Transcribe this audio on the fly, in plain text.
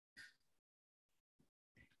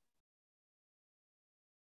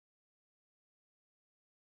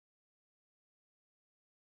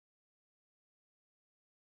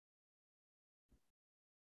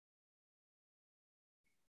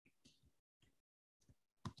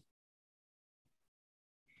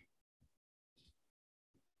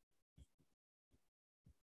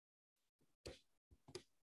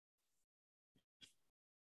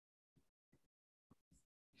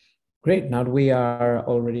Great. Now we are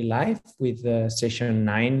already live with session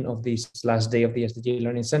 9 of this last day of the SDG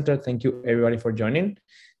Learning Center. Thank you everybody for joining.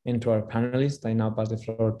 And to our panelists, I now pass the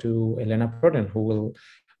floor to Elena Proden, who will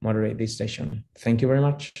moderate this session. Thank you very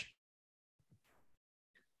much.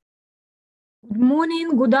 Good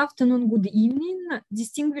morning, good afternoon, good evening,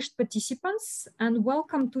 distinguished participants, and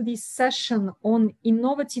welcome to this session on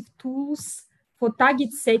innovative tools for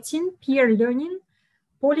target setting, peer learning,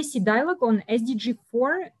 policy dialogue on SDG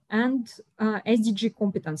 4 and SDG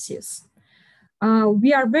competencies.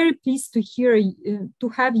 We are very pleased to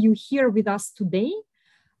have you here with us today.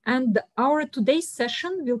 And our today's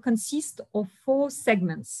session will consist of 4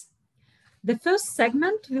 segments. The first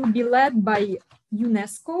segment will be led by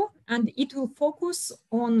UNESCO, and it will focus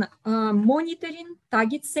on monitoring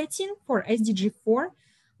target setting for SDG 4,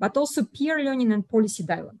 but also peer learning and policy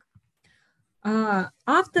dialogue.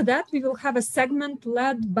 After that, we will have a segment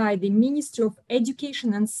led by the Ministry of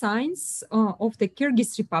Education and Science of the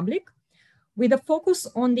Kyrgyz Republic, with a focus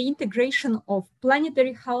on the integration of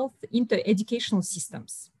planetary health into educational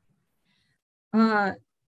systems.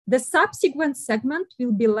 The subsequent segment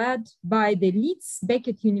will be led by the Leeds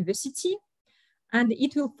Beckett University, and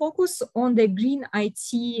it will focus on the green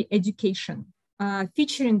IT education,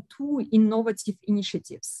 featuring 2 innovative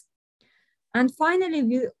initiatives. And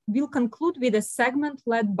finally, we'll conclude with a segment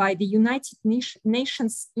led by the United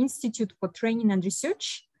Nations Institute for Training and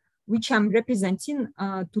Research, which I'm representing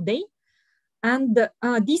today. And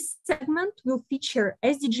this segment will feature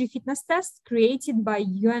SDG fitness test created by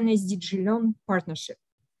UN SDG Learn Partnership.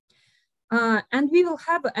 And we will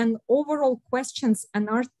have an overall questions and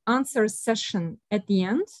answers session at the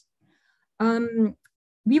end.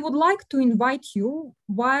 We would like to invite you,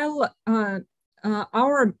 while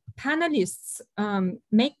our panelists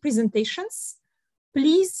make presentations,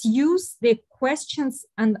 please use the questions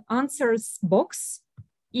and answers box.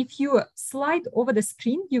 If you slide over the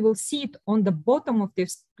screen, you will see it on the bottom of the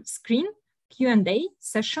screen, Q&A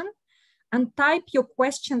session, and type your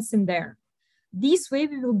questions in there. This way,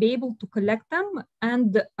 we will be able to collect them,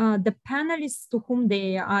 and the panelists to whom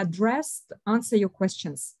they are addressed answer your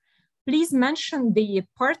questions. Please mention the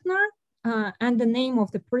partner and the name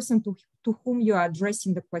of the person to whom you are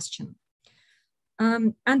addressing the question.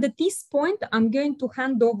 And at this point, I'm going to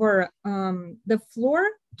hand over the floor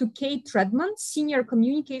to Kate Redmond, Senior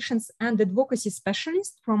Communications and Advocacy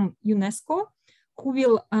Specialist from UNESCO, who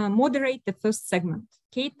will moderate the first segment.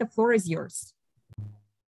 Kate, the floor is yours.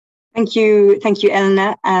 Thank you,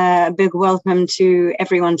 Elena. A big welcome to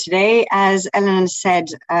everyone today. As Elena said,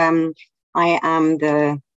 I am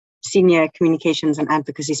the Senior Communications and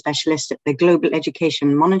Advocacy Specialist at the Global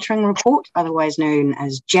Education Monitoring Report, otherwise known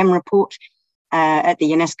as GEM Report, at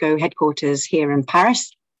the UNESCO headquarters here in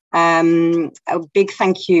Paris. A big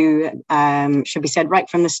thank you should be said right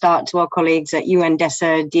from the start to our colleagues at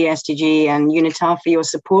UNDESA, DSDG, and UNITAR for your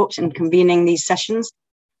support in convening these sessions.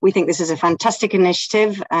 We think this is a fantastic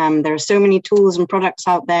initiative. There are so many tools and products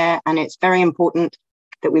out there, and it's very important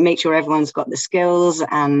that we make sure everyone's got the skills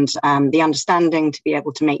and the understanding to be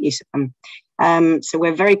able to make use of them. So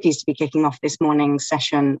we're very pleased to be kicking off this morning's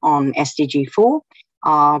session on SDG 4,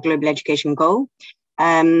 our global education goal.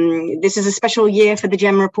 This is a special year for the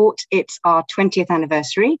GEM report. It's our 20th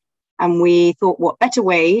anniversary, and we thought what better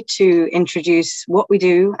way to introduce what we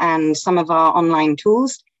do and some of our online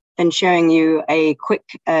tools than showing you a quick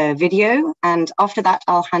video. And after that,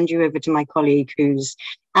 I'll hand you over to my colleague, who's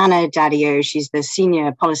Anna Daddio. She's the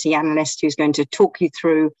senior policy analyst who's going to talk you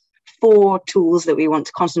through 4 tools that we want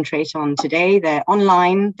to concentrate on today. They're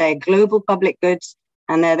online, they're global public goods,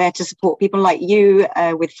 and they're there to support people like you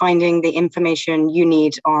with finding the information you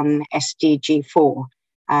need on SDG 4.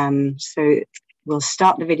 So we'll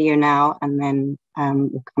start the video now, and then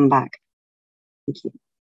we'll come back. Thank you.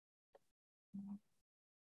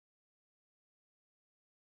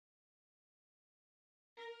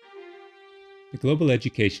 The Global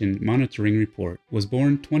Education Monitoring Report was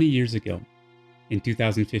born 20 years ago. In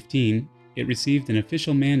 2015, it received an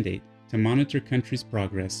official mandate to monitor countries'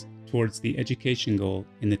 progress towards the education goal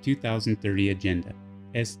in the 2030 Agenda,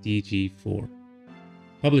 SDG 4.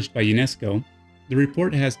 Published by UNESCO, the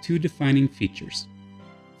report has 2 defining features.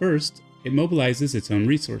 First, it mobilizes its own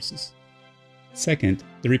resources. Second,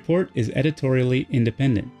 the report is editorially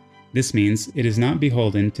independent. This means it is not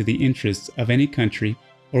beholden to the interests of any country,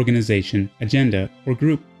 organization, agenda, or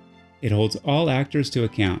group. It holds all actors to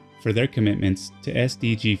account for their commitments to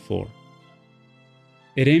SDG 4.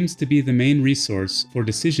 It aims to be the main resource for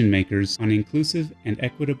decision makers on inclusive and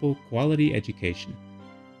equitable quality education.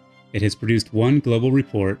 It has produced one global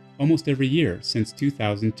report almost every year since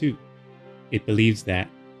 2002. It believes that,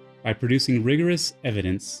 by producing rigorous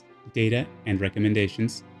evidence data, and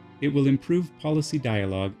recommendations, it will improve policy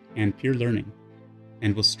dialogue and peer learning,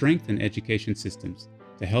 and will strengthen education systems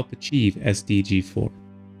to help achieve SDG 4.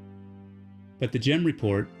 But the GEM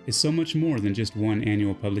report is so much more than just one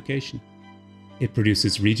annual publication. It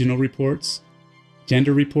produces regional reports,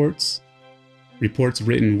 gender reports, reports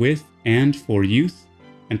written with and for youth,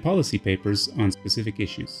 and policy papers on specific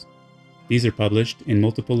issues. These are published in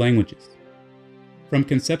multiple languages. From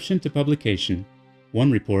conception to publication,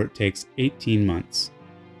 one report takes 18 months.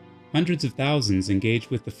 Hundreds of thousands engage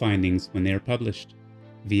with the findings when they are published,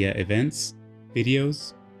 via events,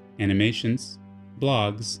 videos, animations,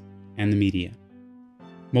 blogs, and the media.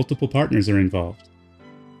 Multiple partners are involved.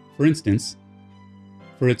 For instance,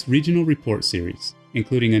 for its regional report series,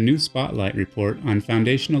 including a new spotlight report on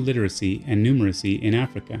foundational literacy and numeracy in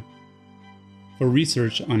Africa, for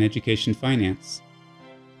research on education finance,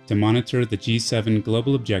 to monitor the G7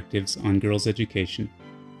 global objectives on girls' education,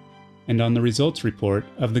 and on the results report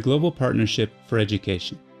of the Global Partnership for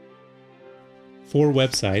Education. 4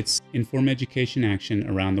 websites inform education action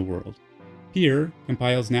around the world. PEER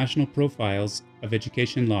compiles national profiles of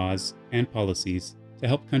education laws and policies to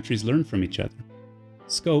help countries learn from each other.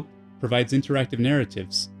 SCOPE provides interactive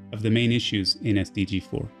narratives of the main issues in SDG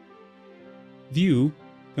 4. VIEW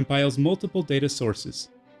compiles multiple data sources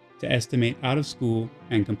to estimate out-of-school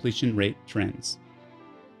and completion rate trends.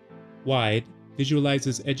 WIDE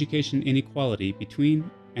visualizes education inequality between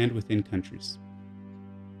and within countries.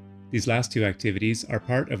 These last 2 activities are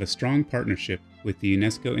part of a strong partnership with the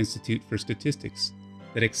UNESCO Institute for Statistics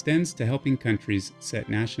that extends to helping countries set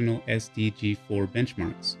national SDG 4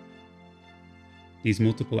 benchmarks. These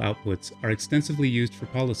multiple outputs are extensively used for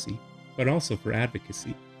policy, but also for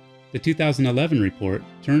advocacy. The 2011 report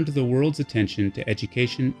turned the world's attention to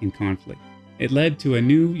education in conflict. It led to a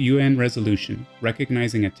new UN resolution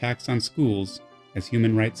recognizing attacks on schools as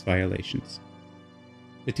human rights violations.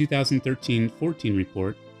 The 2013-14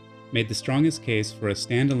 report made the strongest case for a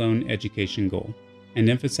standalone education goal and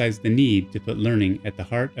emphasized the need to put learning at the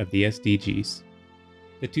heart of the SDGs.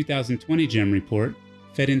 The 2020 GEM report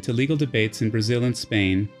fed into legal debates in Brazil and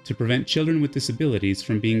Spain to prevent children with disabilities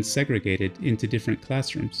from being segregated into different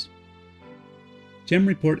classrooms. GEM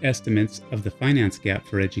report estimates of the finance gap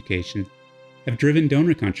for education have driven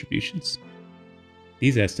donor contributions.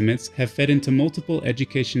 These estimates have fed into multiple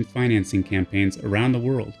education financing campaigns around the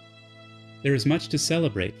world. There is much to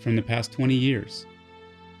celebrate from the past 20 years.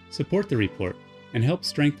 Support the report and help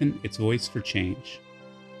strengthen its voice for change.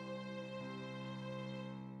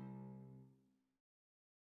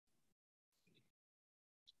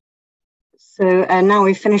 So now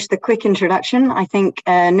we've finished the quick introduction. I think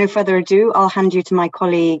no further ado, I'll hand you to my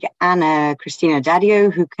colleague, Anna Cristina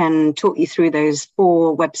Dadio, who can talk you through those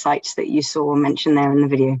 4 websites that you saw mentioned there in the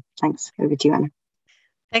video. Thanks. Over to you, Anna.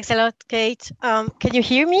 Thanks a lot, Kate. Can you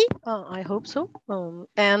hear me? I hope so.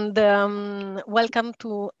 Welcome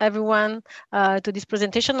to everyone to this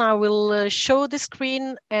presentation. I will show the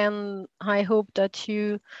screen and I hope that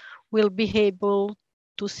you will be able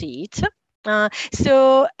to see it.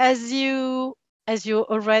 So as you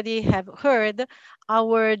already have heard,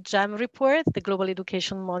 our GEM report, the Global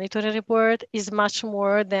Education Monitoring Report, is much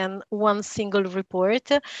more than one single report.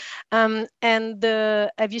 Have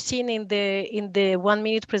you seen in the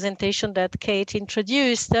 1-minute presentation that Kate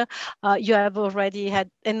introduced, you have already had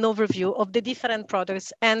an overview of the different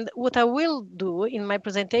products. And what I will do in my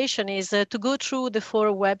presentation is to go through the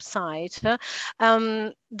 4 websites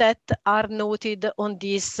that are noted on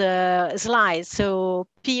this slide. So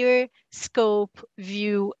PEER, SCOPE,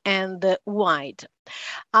 VIEW, and WIDE.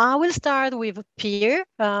 I will start with PEER.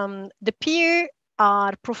 The PEER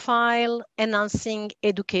are profile enhancing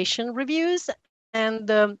education reviews,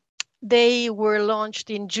 and they were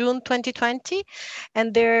launched in June 2020,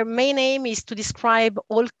 and their main aim is to describe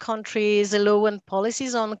all countries' law and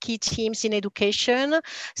policies on key themes in education,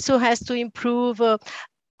 so as to improve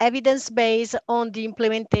evidence based on the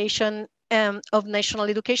implementation of national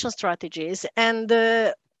education strategies. And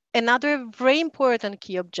another very important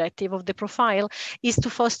key objective of the profile is to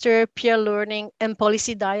foster peer learning and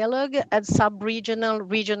policy dialogue at sub-regional,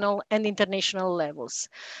 regional, and international levels.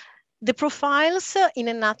 The profiles, in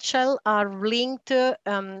a nutshell, are linked to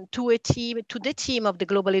the team of the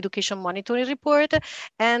Global Education Monitoring Report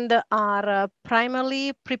and are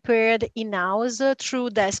primarily prepared in-house through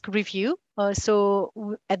desk review.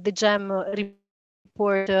 So at the GEM report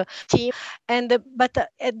report team, and but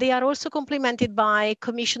they are also complemented by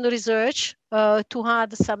Commission research to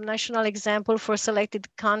add subnational example for selected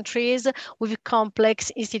countries with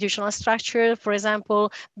complex institutional structure, for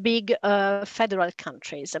example, big federal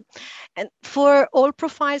countries. And for all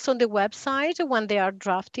profiles on the website, when they are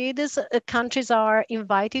drafted, countries are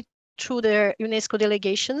invited through their UNESCO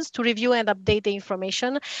delegations to review and update the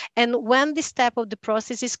information. And when this step of the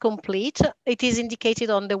process is complete, it is indicated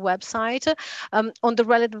on the website, on the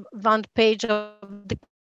relevant page of the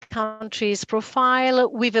country's profile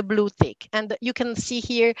with a blue tick. And you can see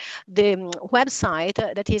here the website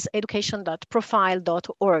that is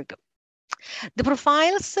education.profile.org. The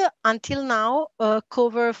profiles until now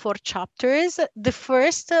cover 4 chapters. The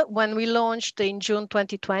first, when we launched in June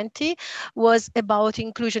 2020, was about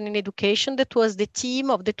inclusion in education. That was the theme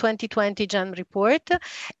of the 2020 GEM report.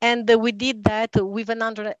 And we did that with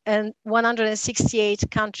 168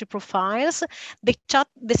 country profiles. The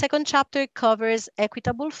second chapter covers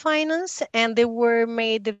equitable finance, and they were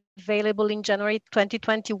made available in January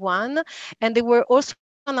 2021. And they were also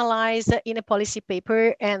analyzed in a policy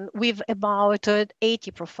paper and with about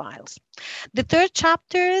 80 profiles. The third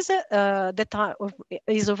chapter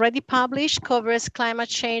is already published covers climate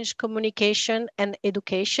change, communication, and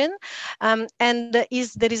education, and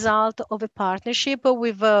is the result of a partnership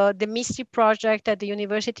with the MISTRI project at the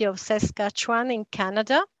University of Saskatchewan in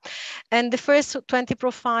Canada. And the first 20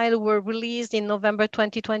 profiles were released in November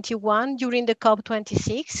 2021 during the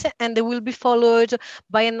COP26, and they will be followed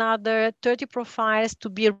by another 30 profiles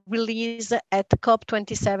to be released at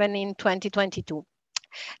COP27 in 2022.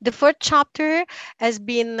 The fourth chapter has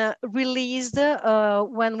been released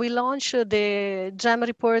when we launched the GEM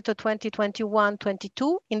report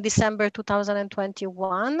 2021-22 in December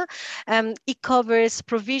 2021. It covers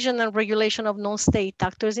provision and regulation of non-state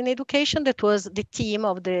actors in education. That was the theme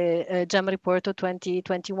of the GEM report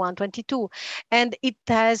 2021-22. And it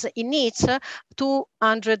has in it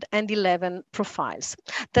 211 profiles.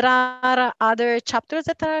 There are other chapters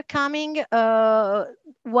that are coming.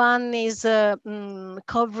 One is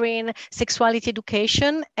covering sexuality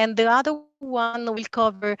education, and the other one will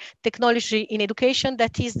cover technology in education.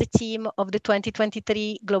 That is the theme of the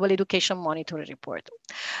 2023 Global Education Monitoring Report.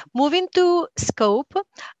 Moving to Scope.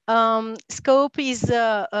 Scope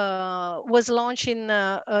was launched in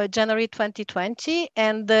January 2020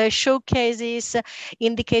 and showcases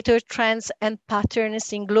indicator trends and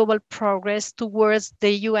patterns in global progress towards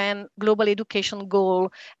the UN Global Education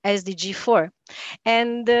Goal SDG 4.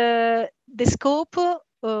 And the Scope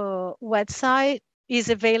website is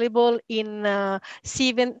available in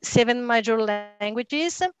seven major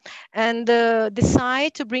languages. And the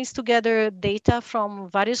site brings together data from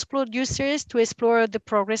various producers to explore the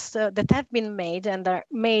progress that have been made and are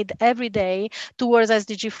made every day towards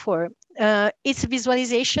SDG 4. Its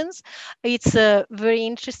visualizations, it's very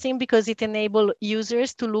interesting because it enables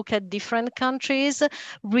users to look at different countries,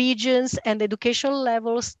 regions, and educational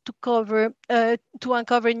levels to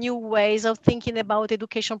uncover new ways of thinking about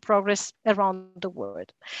education progress around the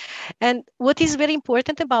world. And what is very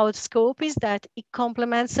important about Scope is that it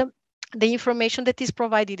complements the information that is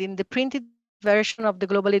provided in the printed version of the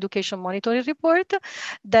Global Education Monitoring Report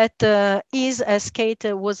that is, as Kate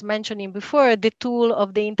was mentioning before, the tool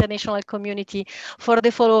of the international community for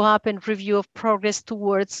the follow-up and review of progress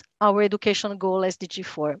towards our education goal SDG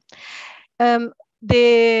 4.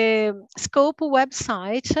 The Scope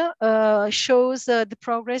website shows the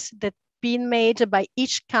progress that been made by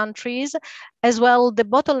each countries, as well the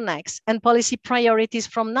bottlenecks and policy priorities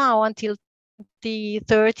from now until the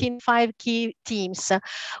 5 key themes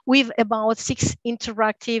with about 6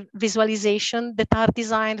 interactive visualizations that are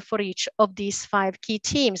designed for each of these 5 key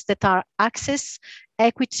themes that are access,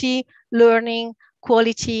 equity, learning,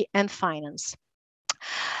 quality, and finance.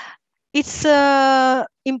 It's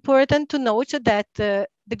important to note that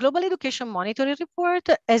the Global Education Monitoring Report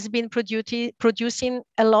has been producing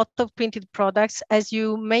a lot of printed products, as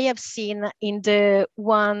you may have seen in the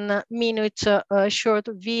 1 minute short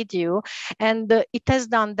video. And it has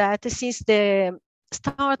done that since the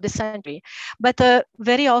start of the century. But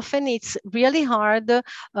very often it's really hard to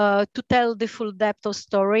tell the full depth of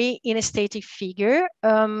story in a static figure.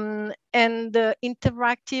 And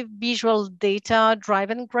interactive visual data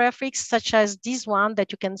driven graphics, such as this one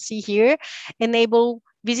that you can see here, enable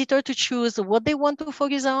visitors to choose what they want to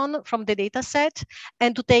focus on from the data set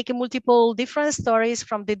and to take multiple different stories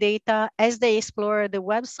from the data as they explore the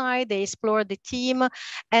website, they explore the team,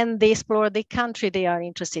 and they explore the country they are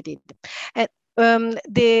interested in. And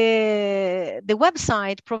the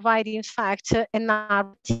website provides, in fact, a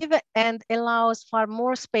narrative and allows far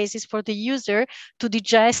more spaces for the user to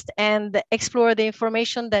digest and explore the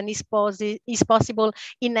information than is possible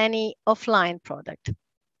in any offline product.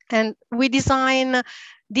 And we design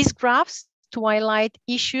these graphs to highlight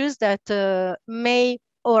issues that may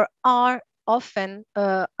or are often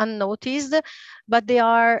unnoticed, but they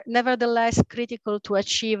are nevertheless critical to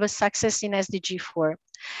achieve a success in SDG 4.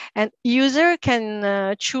 And user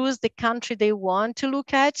can choose the country they want to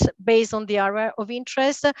look at based on the area of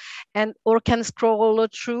interest, and or can scroll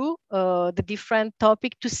through the different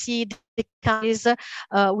topic to see the countries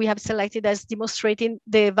we have selected as demonstrating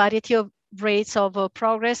the variety of rates of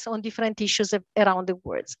progress on different issues around the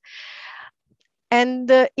world.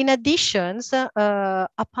 And in addition,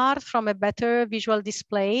 apart from a better visual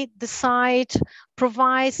display, the site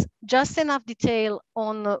provides just enough detail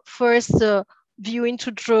on first viewing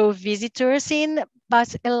to draw visitors in,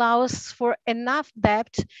 but allows for enough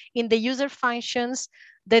depth in the user functions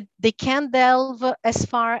that they can delve as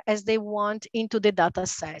far as they want into the data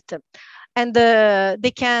set. And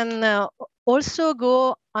they can also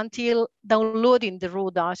go until downloading the raw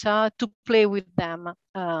data to play with them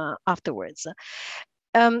afterwards.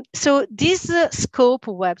 So this scope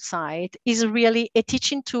website is really a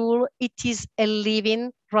teaching tool. It is a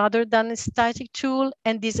living rather than a static tool,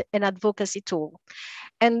 and is an advocacy tool.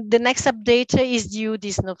 And the next update is due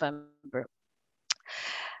this November.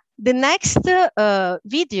 The next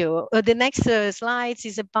video, the next slides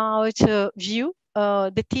is about view.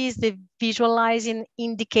 That is the visualizing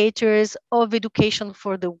indicators of education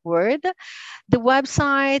for the world. The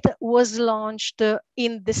website was launched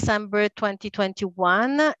in December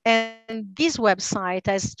 2021, and this website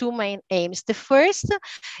has two main aims. The first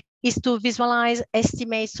is to visualize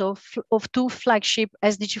estimates of two flagship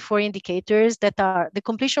SDG4 indicators that are the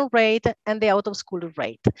completion rate and the out-of-school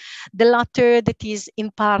rate. The latter that is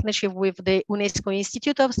in partnership with the UNESCO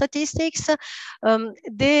Institute of Statistics.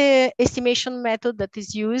 The estimation method that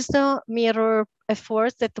is used mirror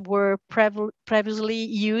efforts that were previously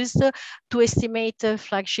used to estimate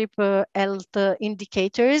flagship health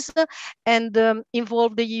indicators, and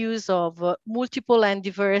involve the use of multiple and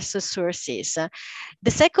diverse sources.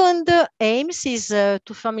 The second aims is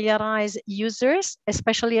to familiarize users,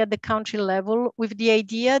 especially at the country level, with the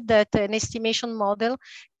idea that an estimation model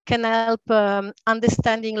can help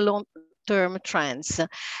understanding long-term trends.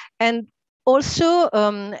 And also,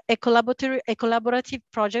 a collaborative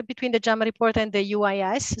project between the JAMA report and the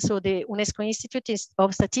UIS, so the UNESCO Institute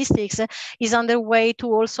of Statistics, is underway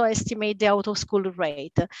to also estimate the out-of-school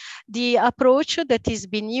rate. The approach that is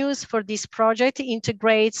being used for this project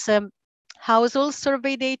integrates household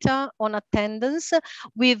survey data on attendance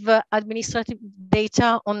with administrative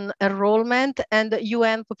data on enrollment and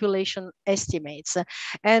UN population estimates.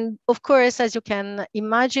 And of course, as you can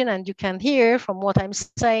imagine and you can hear from what I'm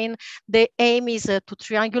saying, the aim is to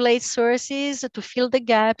triangulate sources, to fill the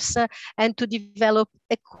gaps, and to develop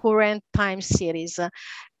a current time series.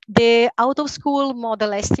 The out-of-school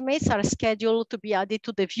model estimates are scheduled to be added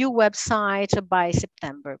to the View website by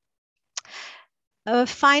September.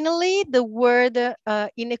 Finally, the World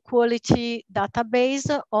Inequality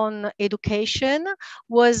Database on Education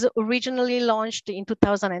was originally launched in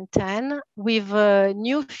 2010 with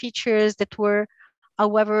new features that were,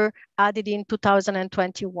 however, added in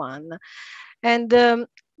 2021. And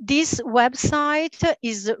this website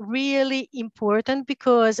is really important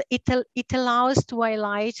because it allows to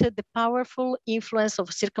highlight the powerful influence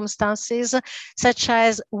of circumstances such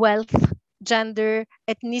as wealth, gender,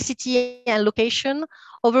 ethnicity, and location,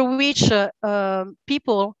 over which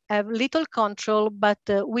people have little control, but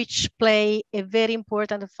which play a very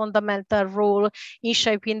important and fundamental role in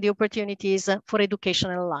shaping the opportunities for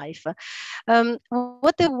educational life.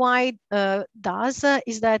 What the WIDE does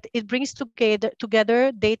is that it brings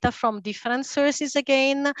together data from different sources,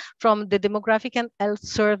 again, from the Demographic and Health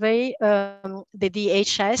Survey, the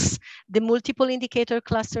DHS, the Multiple Indicator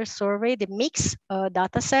Cluster Survey, the MIX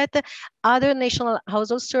data set, other national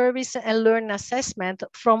household surveys, and learn assessment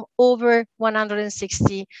from over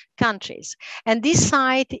 160 countries. And this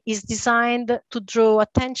site is designed to draw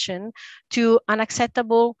attention to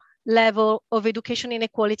unacceptable level of education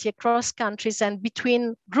inequality across countries and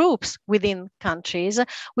between groups within countries,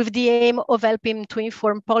 with the aim of helping to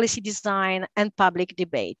inform policy design and public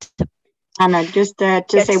debate. Anna, just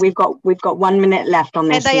yes. Say we've got 1 minute left on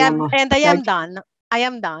this. And I am done. I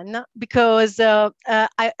am done because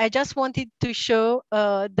I just wanted to show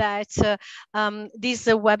that this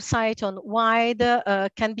website on WIDE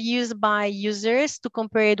can be used by users to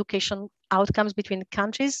compare education outcomes between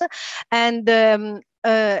countries. And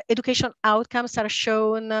education outcomes are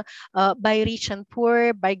shown by rich and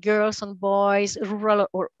poor, by girls and boys, rural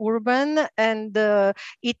or urban, and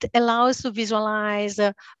it allows to visualize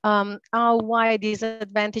how why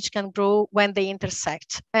disadvantage can grow when they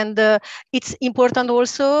intersect. And it's important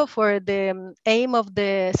also for the aim of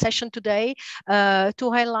the session today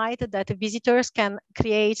to highlight that visitors can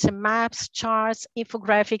create maps, charts,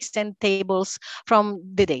 infographics, and tables from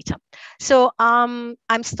the data. So I'm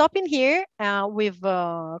stopping here with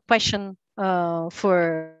a question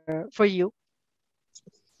for you.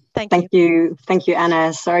 Thank you. Thank you,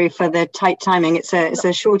 Anna. Sorry for the tight timing. It's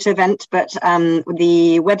a short event, but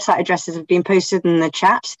the website addresses have been posted in the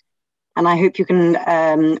chat, and I hope you can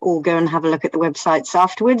all go and have a look at the websites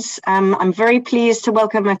afterwards. I'm very pleased to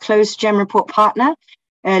welcome a close GEM report partner,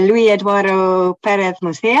 Luis Eduardo Perez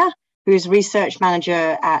Mucea, who's research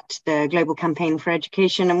manager at the Global Campaign for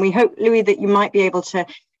Education. And we hope, Luis, that you might be able to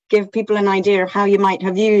give people an idea of how you might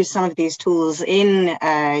have used some of these tools in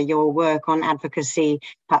your work on advocacy,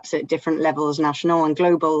 perhaps at different levels, national and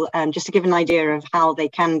global, just to give an idea of how they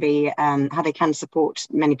can be, how they can support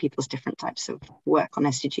many people's different types of work on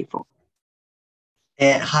SDG 4.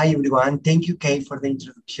 Hi, everyone. Thank you, Kay, for the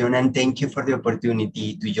introduction, and thank you for the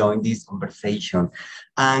opportunity to join this conversation.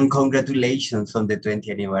 And congratulations on the 20th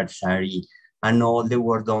anniversary and all the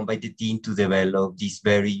work done by the team to develop these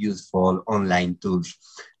very useful online tools.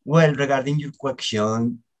 Well, regarding your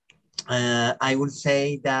question, I would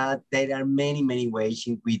say that there are many ways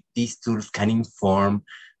in which these tools can inform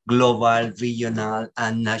global, regional,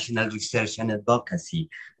 and national research and advocacy.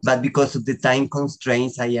 But because of the time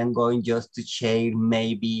constraints, I am going just to share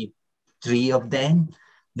maybe 3 of them.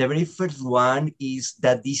 The very first one is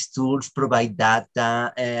that these tools provide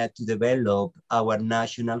data to develop our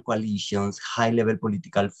national coalition's high-level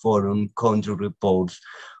political forum country reports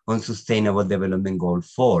on Sustainable Development Goal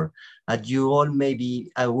 4. As you all may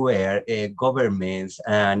be aware, governments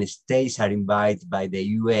and states are invited by the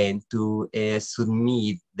UN to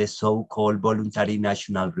submit the so-called voluntary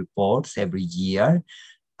national reports every year.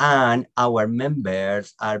 And our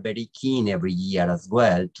members are very keen every year as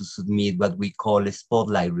well to submit what we call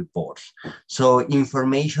spotlight reports. So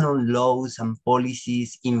information on laws and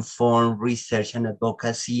policies inform research and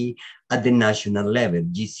advocacy at the national level.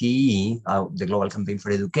 GCE, the Global Campaign for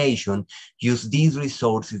Education, use these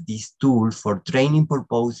resources, these tools for training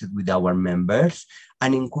purposes with our members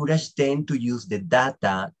and encourage them to use the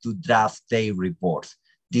data to draft their reports.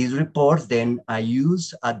 These reports then are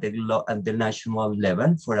used at the national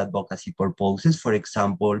level for advocacy purposes, for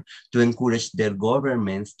example, to encourage their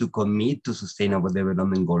governments to commit to Sustainable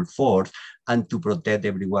Development Goal 4 and to protect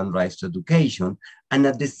everyone's rights to education. And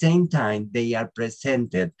at the same time, they are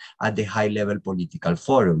presented at the high-level political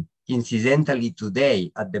forum. Incidentally,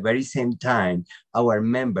 today, at the very same time, our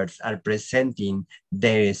members are presenting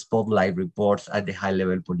their spotlight reports at the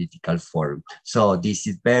high-level political forum. So this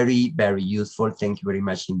is very useful. Thank you very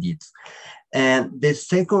much indeed. And the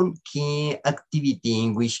second key activity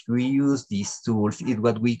in which we use these tools is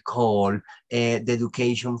what we call the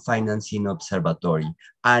Education Financing Observatory.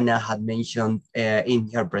 Anna had mentioned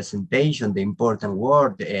in her presentation the important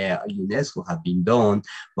work UNESCO has been done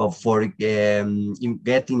for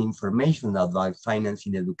getting information about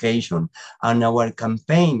financing education. And our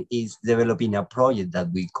campaign is developing a project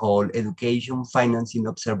that we call Education Financing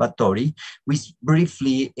Observatory, which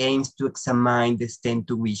briefly aims to examine the extent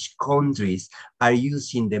to which countries are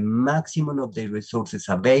using the maximum of the resources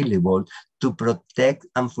available to protect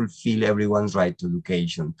and fulfill everyone's right to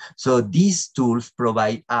education. So these tools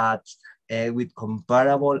provide us with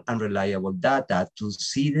comparable and reliable data to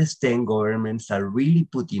see the extent governments are really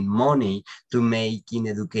putting money to making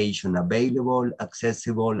education available,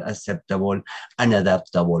 accessible, acceptable, and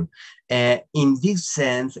adaptable. In this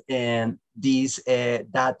sense, this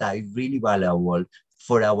data is really valuable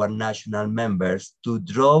for our national members to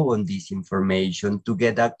draw on this information to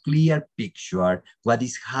get a clear picture what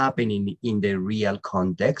is happening in the real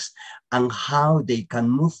context and how they can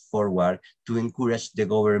move forward to encourage the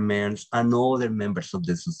governments and other members of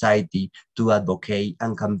the society to advocate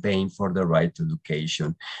and campaign for the right to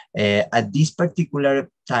education. At this particular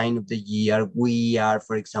time of the year, we are,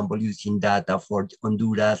 for example, using data for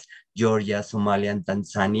Honduras, Georgia, Somalia, and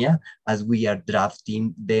Tanzania, as we are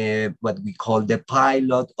drafting what we call the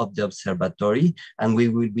pilot of the observatory, and we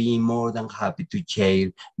will be more than happy to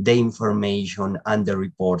share the information and the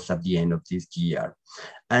reports at the end of this year.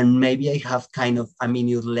 And maybe I have kind of a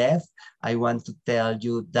minute left. I want to tell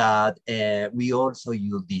you that we also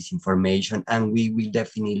use this information, and we will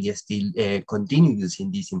definitely still continue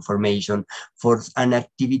using this information for an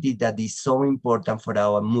activity that is so important for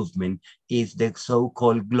our movement, is the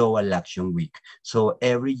so-called Global Action Week. So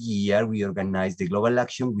every year we organize the Global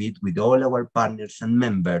Action Week with all our partners and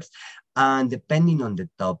members. And depending on the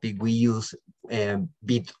topic, we use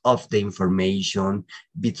bits of the information,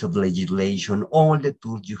 bits of legislation, all the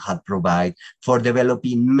tools you have provided for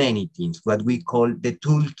developing many things, what we call the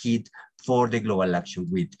toolkit for the Global Action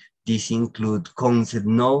Week. This includes concept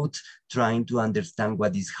notes, trying to understand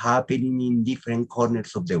what is happening in different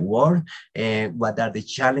corners of the world, what are the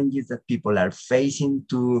challenges that people are facing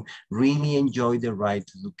to really enjoy the right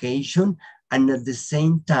to education. And at the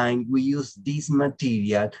same time, we use this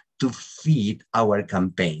material to feed our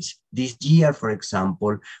campaigns. This year, for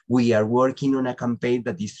example, we are working on a campaign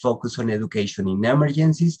that is focused on education in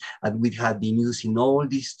emergencies, and we have been using all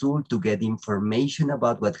these tools to get information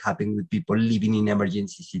about what happened with people living in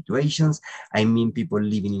emergency situations. I mean, people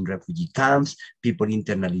living in refugee camps, people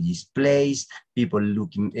internally displaced, people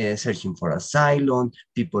looking, searching for asylum,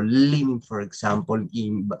 people living, for example,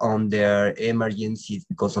 on their emergencies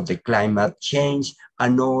because of the climate change,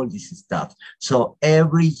 and all this stuff. So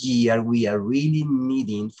every year we are really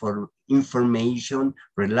needing for information,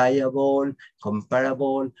 reliable,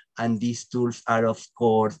 comparable, and these tools are, of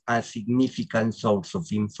course, a significant source of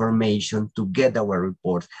information to get our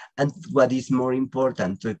reports. And what is more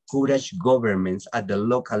important, to encourage governments at the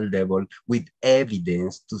local level with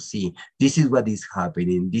evidence to see this is what is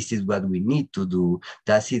happening, this is what we need to do,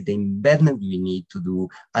 that is the investment we need to do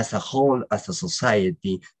as a whole, as a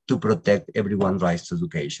society, to protect everyone's rights to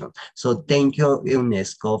education. So thank you,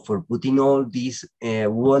 UNESCO, for putting all these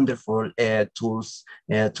wonderful tools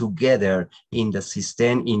together in the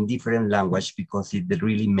system in different language, because it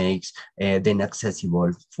really makes them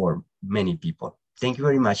accessible for many people. Thank you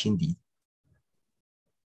very much indeed.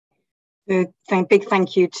 Big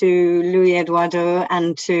thank you to Luis Eduardo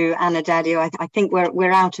and to Ana Dadio. I think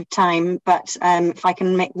we're out of time, but if I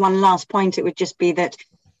can make one last point, it would just be that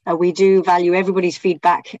we do value everybody's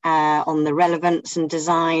feedback on the relevance and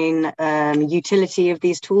design, utility of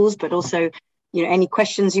these tools, but also, you know, any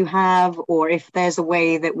questions you have, or if there's a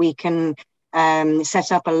way that we can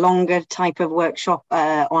set up a longer type of workshop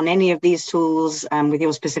on any of these tools with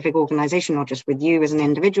your specific organization, or just with you as an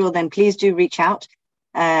individual, then please do reach out.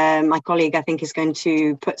 My colleague, I think, is going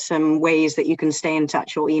to put some ways that you can stay in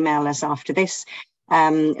touch or email us after this.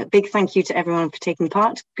 A big thank you to everyone for taking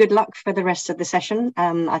part. Good luck for the rest of the session.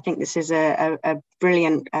 I think this is a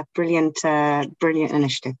brilliant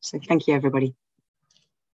initiative. So thank you, everybody.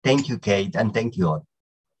 Thank you, Kate, and thank you all.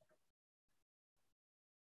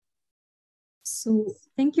 So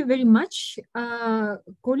thank you very much.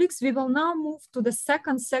 Colleagues, we will now move to the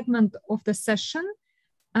second segment of the session,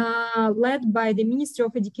 led by the Ministry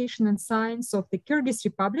of Education and Science of the Kyrgyz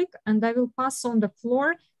Republic, and I will pass on the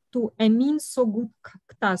floor to Emin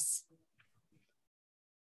Sogutkas.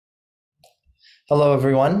 Hello,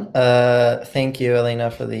 everyone. Thank you, Elena,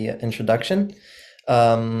 for the introduction.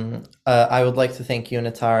 I would like to thank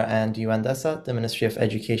UNITAR and UNDESA, the Ministry of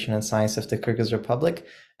Education and Science of the Kyrgyz Republic,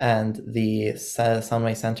 and the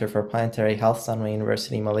Sunway Center for Planetary Health, Sunway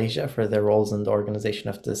University, Malaysia, for their roles in the organization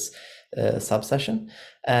of this subsession.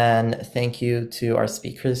 And thank you to our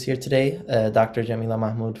speakers here today, Dr. Jamila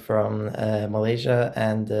Mahmood from Malaysia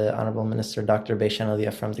and Honorable Minister Dr. Beyshan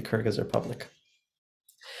Aliyev from the Kyrgyz Republic.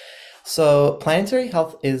 So planetary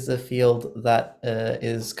health is a field that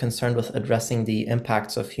is concerned with addressing the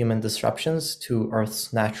impacts of human disruptions to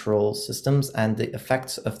Earth's natural systems and the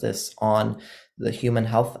effects of this on the human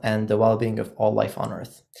health and the well-being of all life on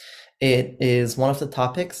Earth. It is one of the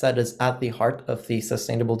topics that is at the heart of the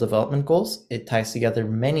Sustainable Development Goals. It ties together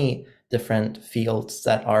many different fields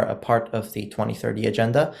that are a part of the 2030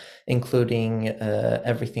 Agenda, including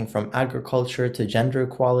everything from agriculture to gender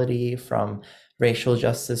equality, from racial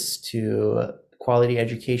justice to quality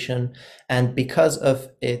education. And because of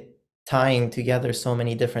it tying together so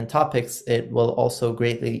many different topics, it will also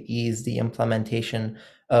greatly ease the implementation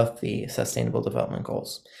of the Sustainable Development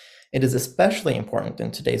Goals. It is especially important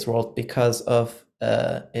in today's world because of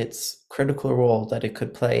its critical role that it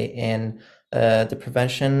could play in the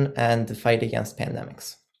prevention and the fight against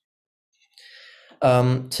pandemics.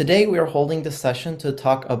 Today, we are holding this session to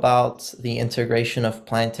talk about the integration of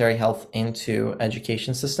planetary health into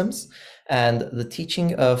education systems And the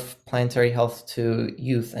teaching of planetary health to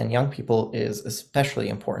youth and young people is especially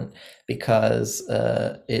important because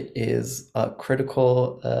it is a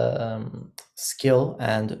critical skill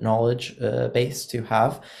and knowledge base to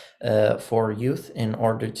have for youth in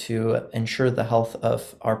order to ensure the health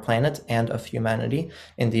of our planet and of humanity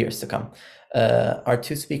in the years to come. Our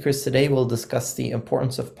two speakers today will discuss the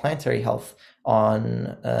importance of planetary health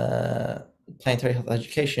on planetary health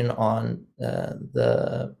education on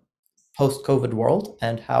the post-COVID world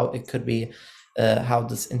and how it could be, how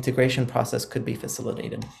this integration process could be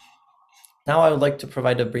facilitated. Now I would like to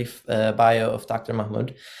provide a brief bio of Dr.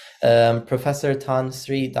 Mahmood. Professor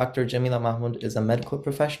Tansri Dr. Jamila Mahmood is a medical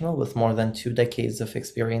professional with more than 2 decades of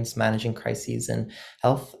experience managing crises in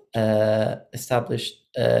health. She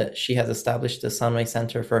has established the Sunway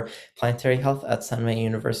Center for Planetary Health at Sunway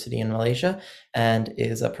University in Malaysia and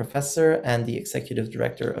is a professor and the executive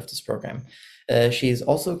director of this program. She is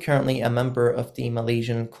also currently a member of the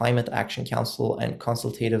Malaysian Climate Action Council and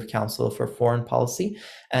Consultative Council for Foreign Policy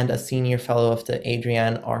and a senior fellow of the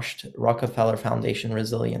Adrienne Arsht Rockefeller Foundation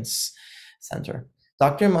Resilience Center.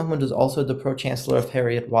 Dr. Mahmood is also the Pro-Chancellor of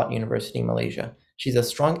Heriot-Watt University, Malaysia. She's a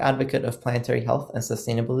strong advocate of planetary health and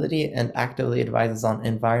sustainability and actively advises on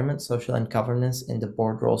environment, social, and governance in the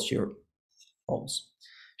board roles she holds.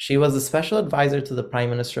 She was a special advisor to the Prime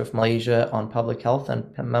Minister of Malaysia on public health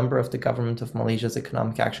and a member of the government of Malaysia's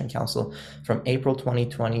Economic Action Council from April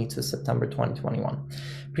 2020 to September 2021.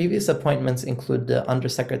 Previous appointments include the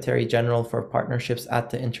Undersecretary General for Partnerships at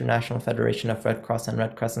the International Federation of Red Cross and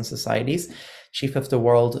Red Crescent Societies, Chief of the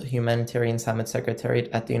World Humanitarian Summit Secretariat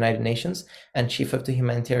at the United Nations, and Chief of the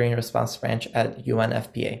Humanitarian Response Branch at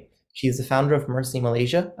UNFPA. She is the founder of Mercy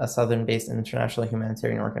Malaysia, a southern-based international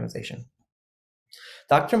humanitarian organization.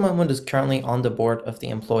 Dr. Mahmood is currently on the board of the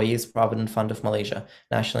Employees Provident Fund of Malaysia,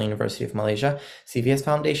 National University of Malaysia, CVS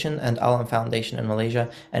Foundation, and Alam Foundation in Malaysia,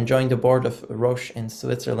 and joined the board of Roche in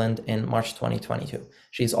Switzerland in March 2022.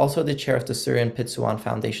 She is also the chair of the Surian Pitsuwan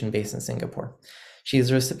Foundation based in Singapore. She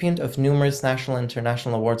is a recipient of numerous national and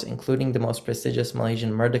international awards, including the most prestigious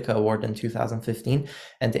Malaysian Merdeka Award in 2015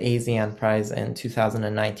 and the ASEAN Prize in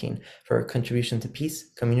 2019 for her contribution to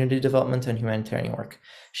peace, community development, and humanitarian work.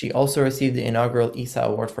 She also received the inaugural ISA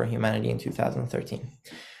Award for Humanity in 2013.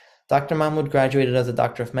 Dr. Mahmood graduated as a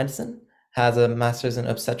Doctor of Medicine, has a Master's in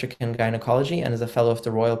Obstetric and Gynecology, and is a Fellow of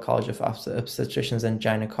the Royal College of Obstetricians and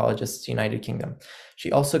Gynecologists, United Kingdom.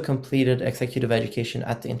 She also completed executive education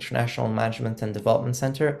at the International Management and Development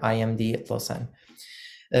Center, IMD, at Lausanne.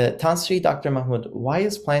 Tansri, Dr. Mahmood, why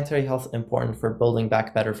is planetary health important for building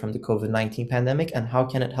back better from the COVID-19 pandemic, and how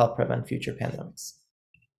can it help prevent future pandemics?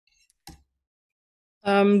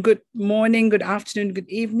 Good morning, good afternoon, good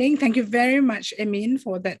evening. Thank you very much, Emin,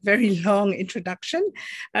 for that very long introduction.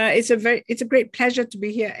 It's a great pleasure to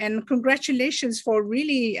be here, and congratulations for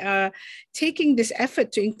really taking this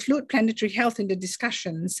effort to include planetary health in the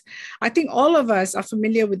discussions. I think all of us are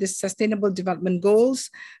familiar with the Sustainable Development Goals,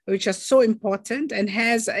 which are so important and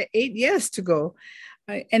has 8 years to go.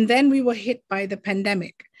 And then we were hit by the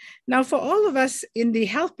pandemic. Now, for all of us in the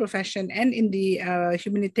health profession and in the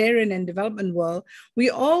humanitarian and development world, we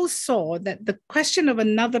all saw that the question of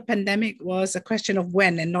another pandemic was a question of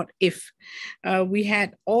when and not if. We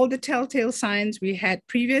had all the telltale signs, we had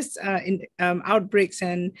previous outbreaks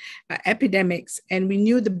and epidemics, and we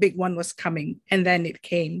knew the big one was coming, and then it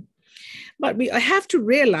came. But I have to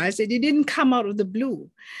realize that it didn't come out of the blue.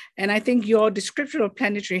 And I think your description of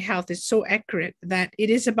planetary health is so accurate that it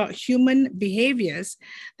is about human behaviors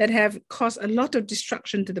that have caused a lot of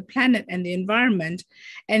destruction to the planet and the environment,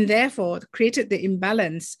 and therefore created the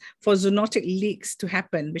imbalance for zoonotic leaks to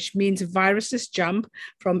happen, which means viruses jump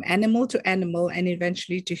from animal to animal and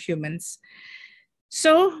eventually to humans.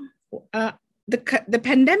 So, the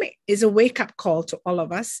pandemic is a wake-up call to all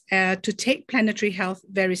of us to take planetary health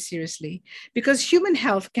very seriously, because human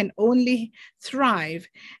health can only thrive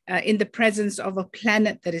in the presence of a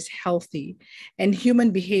planet that is healthy, and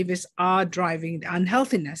human behaviors are driving the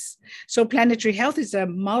unhealthiness. So planetary health is a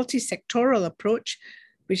multi-sectoral approach,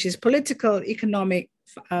 which is political, economic,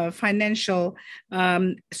 financial,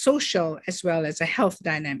 social, as well as a health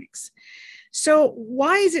dynamics. So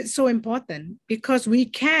why is it so important? Because we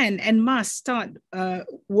can and must start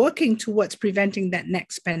working towards preventing that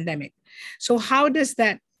next pandemic. So how does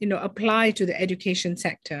that apply to the education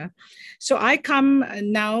sector? So I come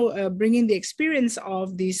now bringing the experience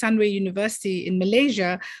of the Sunway University in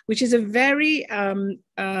Malaysia, which is a very,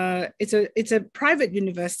 it's a private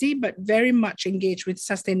university, but very much engaged with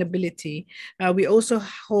sustainability. We are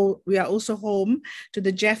also home to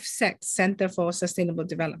the Jeff Sachs Center for Sustainable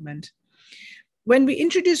Development. when we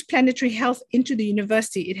introduce planetary health into the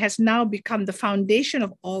university, it has now become the foundation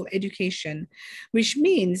of all education, which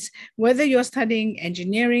means whether you're studying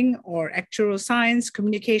engineering or actuarial science,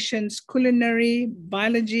 communications, culinary,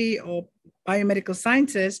 biology, or biomedical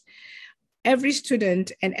sciences, every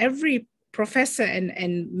student and every professor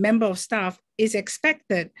and member of staff is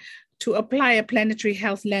expected to apply a planetary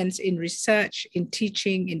health lens in research, in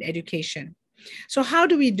teaching, in education. So how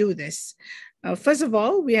do we do this? First of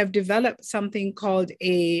all, we have developed something called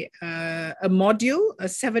a module, a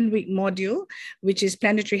 7-week module, which is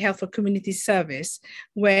Planetary Health for Community Service,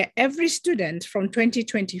 where every student from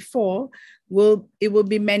 2024 it will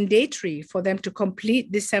be mandatory for them to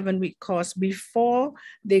complete this 7-week course before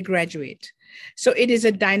they graduate. So it is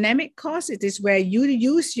a dynamic course. It is where you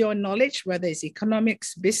use your knowledge, whether it's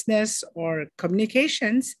economics, business, or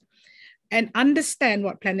communications, and understand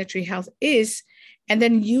what planetary health is, and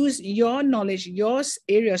then use your knowledge, your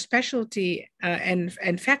area of specialty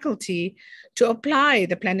and faculty to apply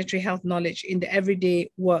the planetary health knowledge in the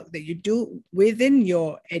everyday work that you do within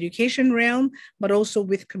your education realm, but also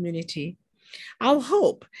with community. Our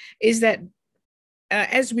hope is that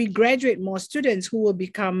as we graduate more students who will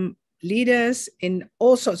become leaders in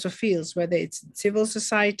all sorts of fields, whether it's civil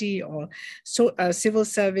society or civil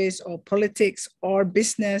service or politics or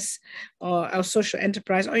business or social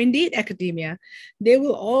enterprise or indeed academia, they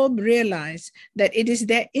will all realize that it is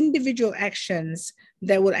their individual actions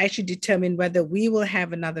that will actually determine whether we will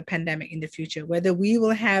have another pandemic in the future, whether we will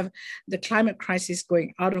have the climate crisis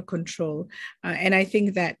going out of control. And I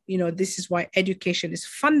think that, this is why education is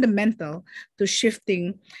fundamental to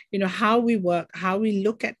shifting, how we work, how we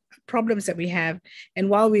look at problems that we have. And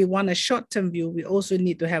while we want a short-term view, we also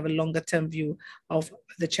need to have a longer-term view of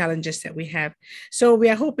the challenges that we have. So we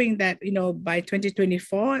are hoping that, by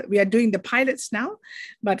 2024, we are doing the pilots now,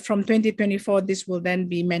 but from 2024, this will then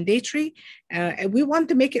be mandatory. And we want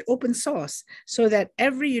to make it open source so that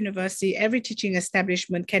every university, every teaching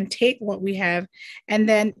establishment can take what we have and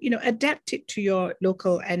then, adapt it to your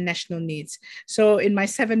local and national needs. So in my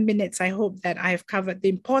 7 minutes, I hope that I have covered the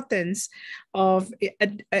importance of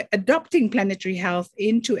adopting planetary health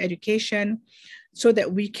into education so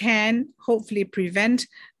that we can hopefully prevent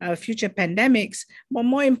future pandemics, but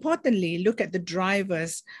more importantly, look at the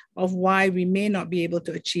drivers of why we may not be able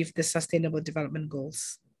to achieve the Sustainable Development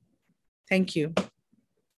Goals. Thank you.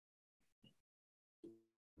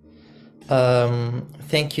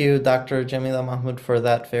 Thank you, Dr. Jamila Mahmood, for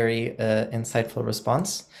that very insightful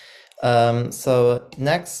response. So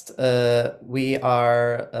next, we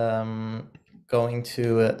are going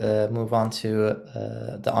to move on to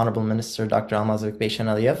the Honorable Minister, Dr. Almazbek Beyshan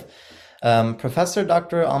Aliyev. Professor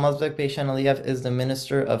Dr. Almazbek Beyshan Aliyev is the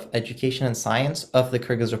Minister of Education and Science of the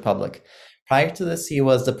Kyrgyz Republic. Prior to this, he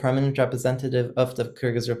was the permanent representative of the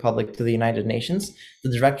Kyrgyz Republic to the United Nations,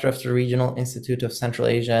 the director of the Regional Institute of Central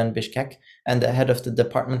Asia in Bishkek, and the head of the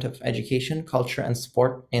Department of Education, Culture, and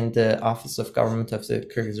Sport in the Office of Government of the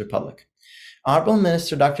Kyrgyz Republic. Honorable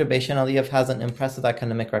Minister Dr. Beyshan Aliyev has an impressive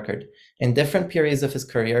academic record. In different periods of his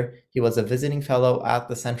career, he was a visiting fellow at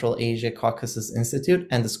the Central Asia Caucasus Institute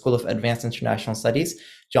and the School of Advanced International Studies,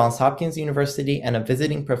 Johns Hopkins University, and a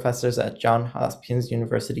visiting professor at Johns Hopkins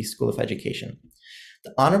University School of Education.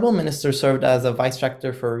 The Honorable Minister served as a Vice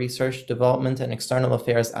Rector for Research, Development, and External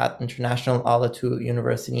Affairs at International Alatu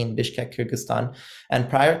University in Bishkek, Kyrgyzstan, and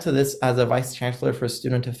prior to this as a Vice Chancellor for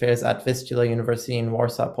Student Affairs at Vistula University in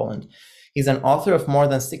Warsaw, Poland. He's an author of more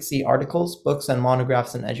than 60 articles, books, and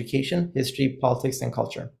monographs in education, history, politics, and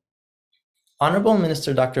culture. Honorable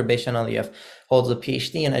Minister Dr. Beyshan Aliyev holds a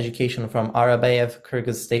PhD in education from Arabayev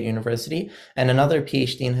Kyrgyz State University and another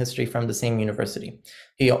PhD in history from the same university.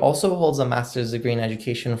 He also holds a master's degree in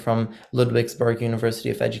education from Ludwigsburg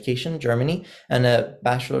University of Education, Germany, and a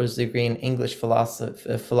bachelor's degree in English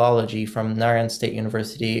philology from Narayan State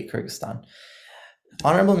University, Kyrgyzstan.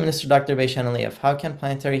 Honorable Minister Dr. Beyshan Aliyev, how can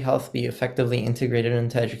planetary health be effectively integrated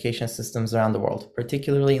into education systems around the world,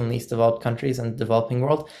 particularly in least developed countries and the developing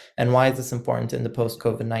world, and why is this important in the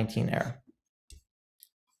post-COVID-19 era?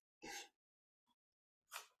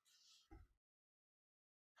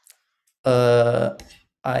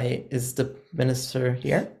 Is the minister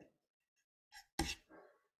here?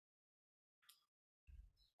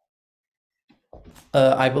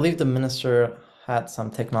 I believe the minister had some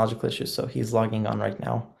technological issues, so he's logging on right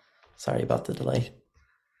now. Sorry about the delay.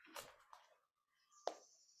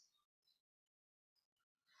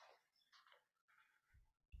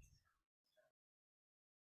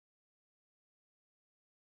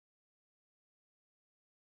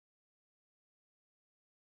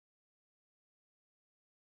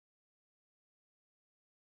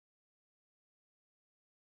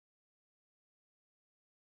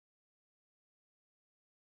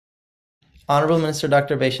 Honorable Minister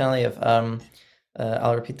Dr. Beyshanaliyev,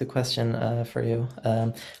 I'll repeat the question for you.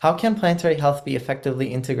 How can planetary health be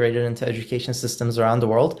effectively integrated into education systems around the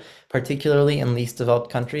world, particularly in least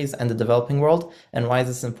developed countries and the developing world, and why is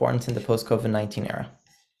this important in the post-COVID-19 era?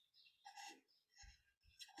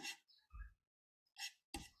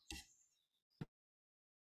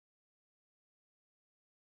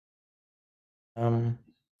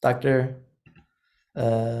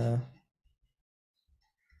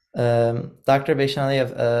 Dr.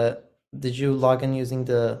 Beyshanaliyev, did you log in using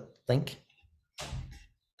the link?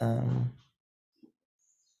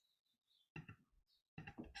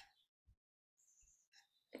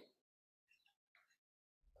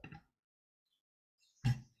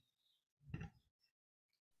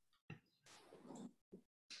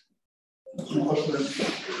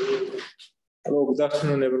 Hello, good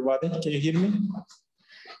afternoon, everybody. Can you hear me?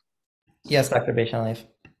 Yes, Dr. Beyshanaliyev.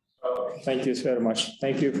 Thank you very much.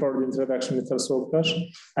 Thank you for the introduction, Mr. Soltaş.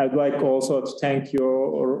 I'd like also to thank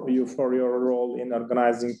you for your role in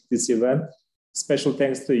organizing this event. Special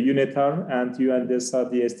thanks to UNITAR and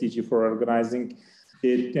UNDSA SDG for organizing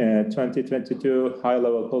the 2022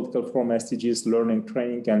 high-level political forum SDGs learning,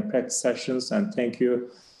 training, and practice sessions. And thank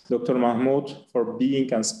you, Dr. Mahmoud, for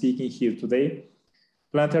being and speaking here today.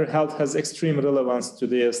 Planetary health has extreme relevance to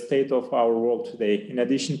the state of our world today. In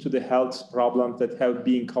addition to the health problems that have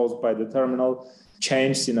been caused by the terminal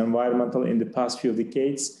change in environmental in the past few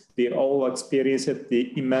decades, we all experienced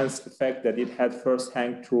the immense effect that it had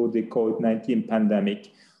firsthand through the COVID-19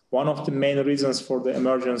 pandemic. One of the main reasons for the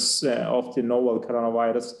emergence of the novel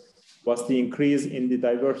coronavirus was the increase in the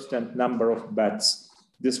diversity and number of bats.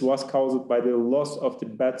 This was caused by the loss of the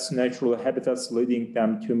bats' natural habitats, leading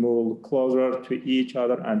them to move closer to each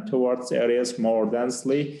other and towards areas more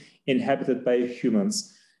densely inhabited by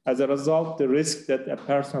humans. As a result, the risk that a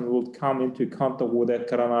person would come into contact with a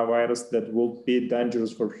coronavirus that would be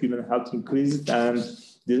dangerous for human health increased, and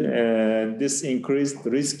this increased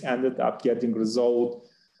risk ended up getting resolved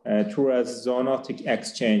through a zoonotic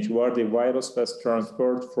exchange, where the virus was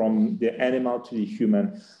transferred from the animal to the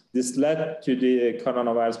human. This led to the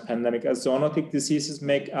coronavirus pandemic, as zoonotic diseases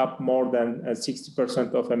make up more than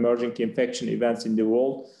 60% of emerging infection events in the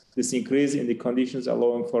world. This increase in the conditions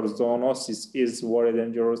allowing for zoonosis is very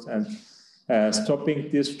dangerous, and stopping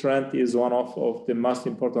this trend is one of the most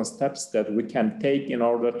important steps that we can take in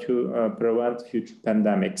order to prevent future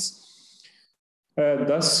pandemics.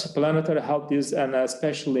 Thus, planetary health is an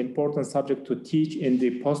especially important subject to teach in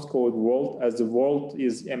the post-COVID world, as the world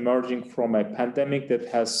is emerging from a pandemic that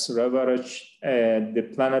has ravaged the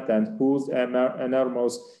planet and whose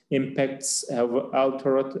enormous impacts have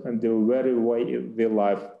altered the very way we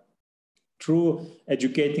live. Through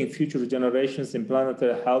educating future generations in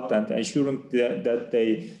planetary health and ensuring that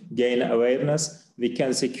they gain awareness, we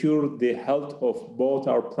can secure the health of both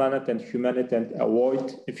our planet and humanity and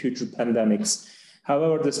avoid future pandemics.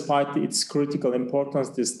 However, despite its critical importance,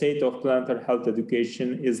 the state of planetary health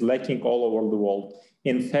education is lacking all over the world.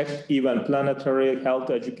 In fact, even planetary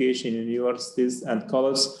health education in universities and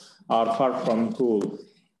colleges are far from full.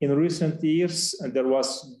 In recent years,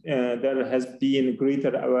 there has been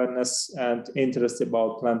greater awareness and interest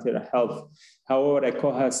about planetary health. However, a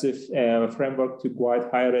cohesive framework to guide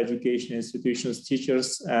higher education institutions,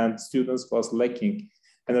 teachers, and students was lacking.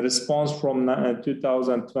 In response from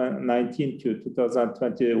 2019 to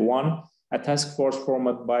 2021, a task force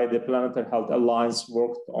formed by the Planetary Health Alliance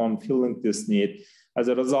worked on filling this need. As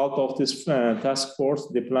a result of this task force,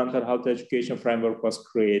 the Planetary Health Education Framework was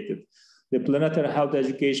created. The Planetary Health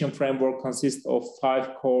Education Framework consists of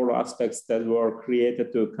 5 core aspects that were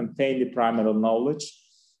created to contain the primary knowledge,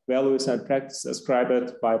 values, and practice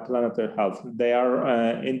ascribed by planetary health. They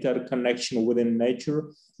are interconnection within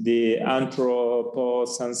nature, the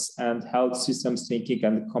anthropocene and health systems thinking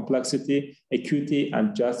and complexity, equity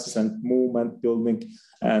and justice and movement building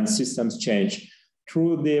and systems change.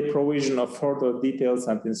 Through the provision of further details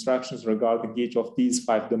and instructions regarding each of these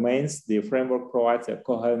 5 domains, the framework provides a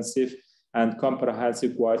cohesive and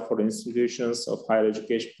comprehensive guide for institutions of higher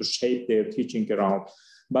education to shape their teaching around.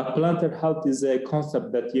 But planetary health is a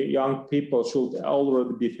concept that young people should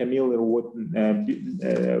already be familiar with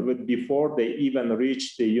before they even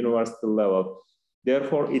reach the university level.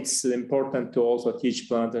 Therefore, it's important to also teach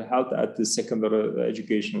planetary health at the secondary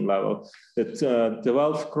education level. The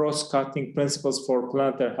 12 cross-cutting principles for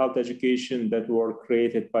planetary health education that were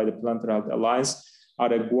created by the Planetary Health Alliance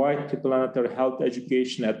are a guide to planetary health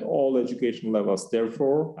education at all education levels.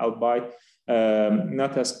 Therefore, albeit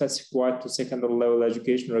not a specific guide to secondary level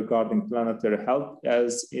education regarding planetary health,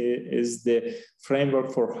 as is the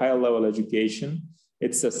framework for higher level education.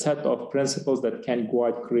 It's a set of principles that can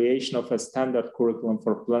guide creation of a standard curriculum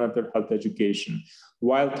for planetary health education.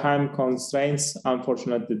 While time constraints,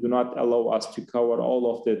 unfortunately, do not allow us to cover all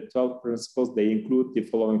of the 12 principles, they include the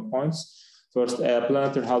following points. First, a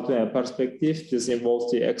planetary health perspective. This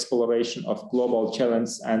involves the exploration of global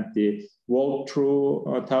challenges and the world through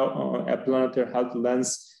a planetary health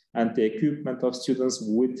lens, and the equipment of students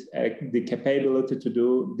with the capability to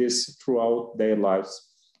do this throughout their lives.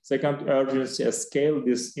 Second, urgency and scale.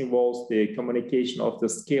 This involves the communication of the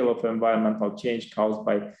scale of environmental change caused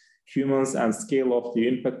by humans and scale of the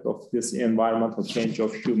impact of this environmental change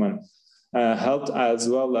of human health, as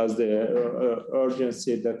well as the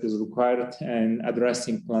urgency that is required in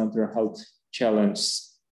addressing planetary health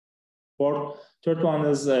challenges. Third one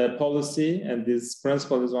is policy, and this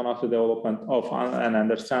principle is one of the development of an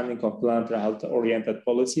understanding of planetary health-oriented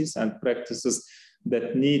policies and practices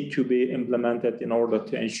that need to be implemented in order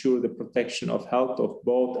to ensure the protection of health of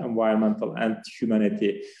both environmental and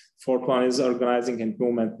humanity. Fourth one is organizing and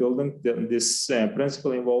movement building. This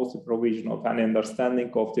principle involves the provision of an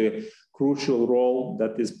understanding of the crucial role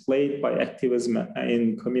that is played by activism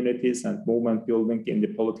in communities and movement building in the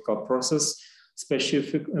political process,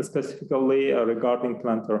 specifically regarding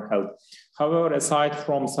planetary health. However, aside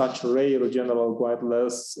from such rare general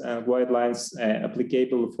guidelines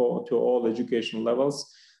applicable to all education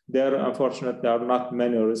levels, there unfortunately are not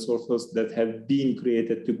many resources that have been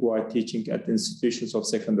created to guide teaching at institutions of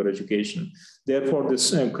secondary education. Therefore,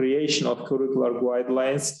 this creation of curricular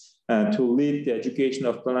guidelines to lead the education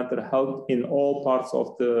of planetary health in all parts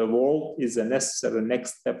of the world is a necessary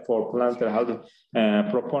next step for planetary health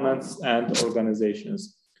proponents and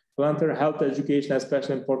organizations. Planetary health education is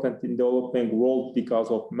especially important in the developing world because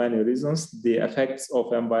of many reasons. The effects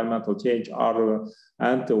of environmental change are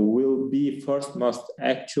and will be first must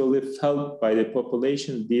actually felt by the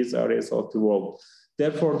population in these areas of the world.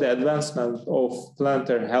 Therefore, the advancement of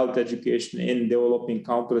planetary health education in developing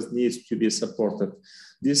countries needs to be supported.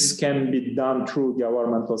 This can be done through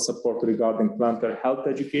governmental support regarding planetary health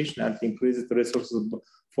education and increased resources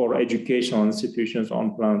for educational institutions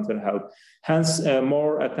on planetary health. Hence,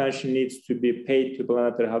 more attention needs to be paid to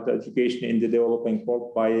planetary health education in the developing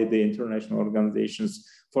world by the international organizations.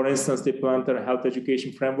 For instance, the planetary health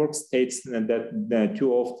education framework states that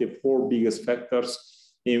two of the four biggest factors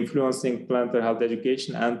influencing planetary health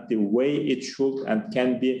education and the way it should and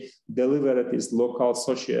can be delivered is local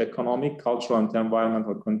socio-economic, cultural, and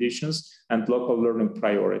environmental conditions and local learning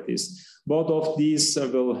priorities. Both of these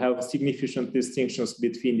will have significant distinctions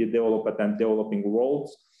between the developed and developing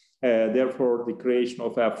worlds. Therefore, the creation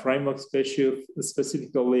of a framework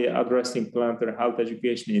specifically addressing planetary health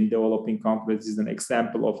education in developing countries is an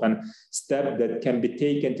example of a step that can be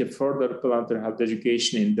taken to further planetary health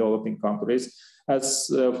education in developing countries. As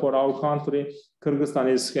for our country, Kyrgyzstan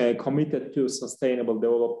is committed to sustainable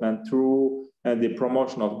development through the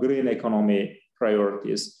promotion of green economy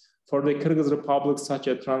priorities. For the Kyrgyz Republic, such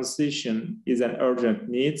a transition is an urgent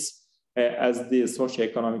need, as the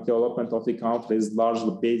socio-economic development of the country is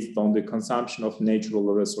largely based on the consumption of natural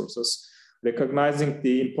resources. Recognizing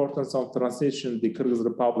the importance of transition, the Kyrgyz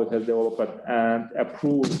Republic has developed and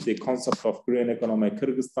approved the concept of green economy.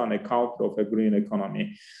 Kyrgyzstan, a country of a green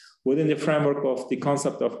economy. Within the framework of the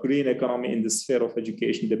concept of green economy in the sphere of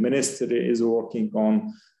education, the ministry is working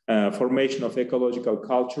on formation of ecological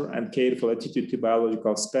culture and careful attitude to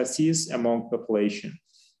biological species among population,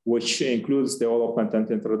 which includes development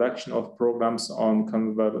and introduction of programs on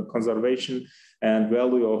conservation and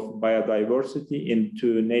value of biodiversity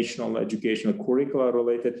into national educational curricula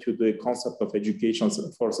related to the concept of education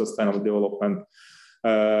for sustainable development.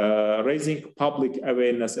 Raising public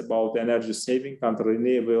awareness about energy saving and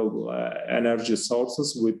renewable energy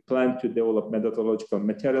sources, we plan to develop methodological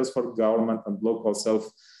materials for government and local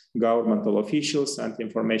self-governmental officials and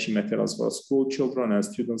information materials for school children and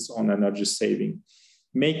students on energy saving.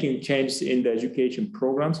 Making changes in the education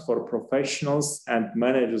programs for professionals and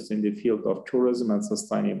managers in the field of tourism and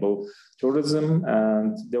sustainable tourism,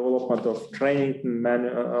 and development of training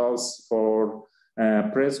manuals for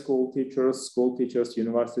preschool teachers, school teachers,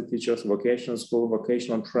 university teachers, vocational school,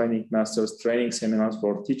 vocational training masters, training seminars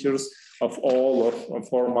for teachers of all of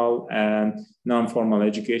formal and non-formal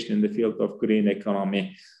education in the field of green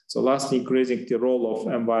economy. So lastly, increasing the role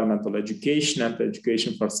of environmental education and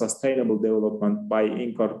education for sustainable development by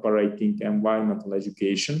incorporating environmental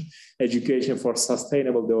education, education for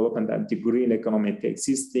sustainable development and the green economy into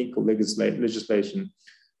existing legislation.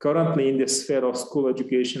 Currently, in the sphere of school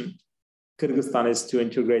education, Kyrgyzstan is to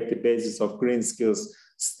integrate the basis of green skills,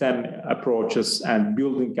 STEM approaches, and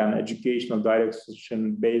building an educational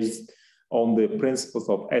direction based on the principles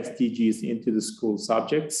of SDGs into the school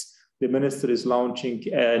subjects. The minister is launching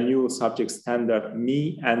a new subject standard,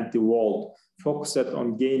 Me and the World, focused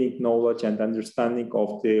on gaining knowledge and understanding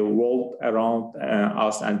of the world around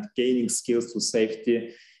us and gaining skills to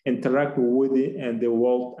safety, interact with the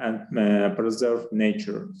world and preserve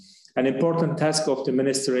nature. An important task of the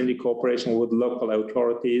minister in the cooperation with local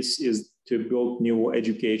authorities is to build new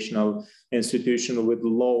educational institutions with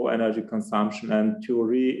low energy consumption and to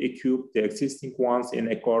re-equip the existing ones in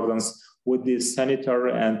accordance with the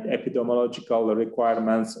sanitary and epidemiological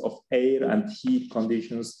requirements of air and heat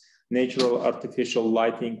conditions, natural artificial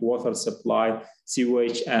lighting, water supply,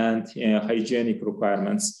 sewage, and hygienic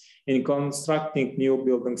requirements. In constructing new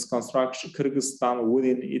buildings construction, Kyrgyzstan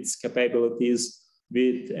within its capabilities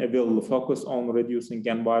will focus on reducing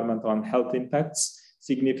environmental and health impacts,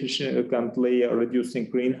 significantly reducing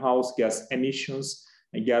greenhouse gas emissions,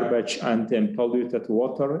 garbage and polluted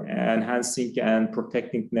water, enhancing and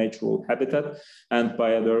protecting natural habitat and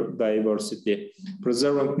biodiversity,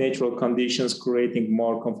 preserving natural conditions, creating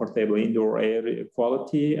more comfortable indoor air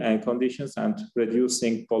quality and conditions, and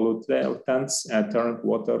reducing pollutants, turning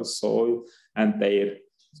water, soil, and air.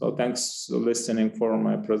 So thanks for listening for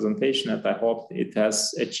my presentation, and I hope it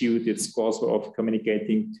has achieved its goal of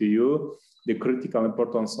communicating to you the critical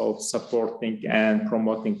importance of supporting and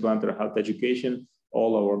promoting planetary health education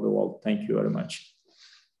all over the world. Thank you very much.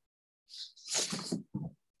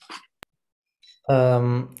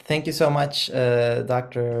 Thank you so much,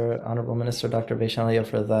 Honorable Minister Dr. Beshanlia,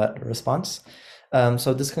 for that response.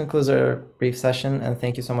 So this concludes our brief session, and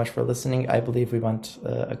thank you so much for listening. I believe we went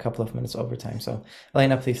a couple of minutes over time. So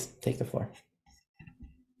Elena, please take the floor.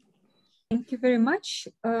 Thank you very much.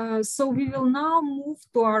 So we will now move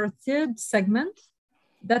to our third segment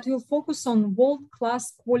that will focus on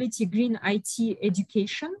world-class quality green IT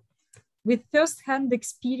education with first-hand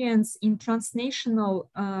experience in transnational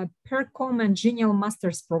PERCOM and genial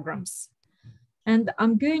master's programs. And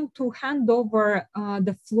I'm going to hand over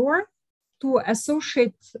the floor to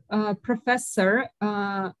Associate Professor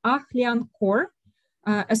Ahlian Kor,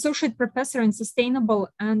 Associate Professor in Sustainable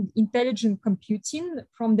and Intelligent Computing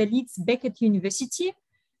from the Leeds Beckett University.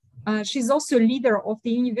 She's also leader of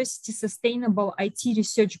the University Sustainable IT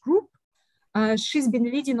Research Group. She's been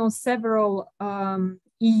leading on several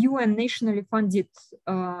EU and nationally funded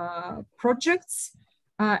projects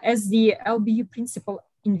as the LBU Principal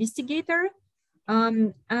Investigator.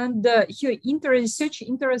 And her research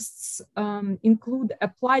interests include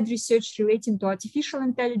applied research relating to artificial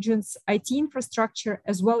intelligence, IT infrastructure,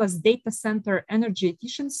 as well as data center energy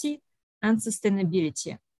efficiency and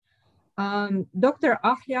sustainability. Dr.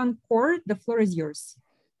 Ahlian Kor, the floor is yours.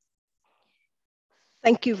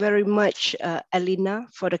 Thank you very much, Alina,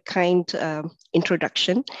 for the kind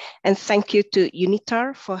introduction. And thank you to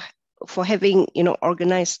UNITAR for having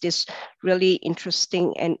organized this really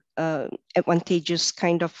interesting and advantageous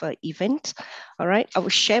kind of event. All right, I will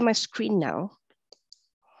share my screen now.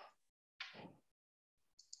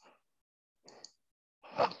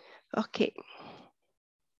 Okay.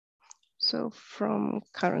 So from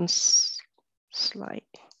current slide.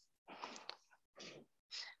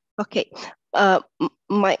 Okay,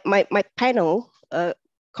 my panel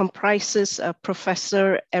comprises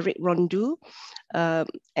Professor Eric Rondeau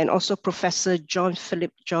and also Professor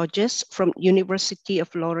Jean-Philippe Georges from University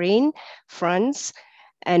of Lorraine, France,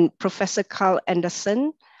 and Professor Carl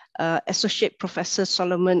Anderson, Associate Professor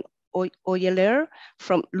Solomon Oyeler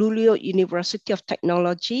from Luleå University of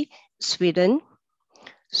Technology, Sweden.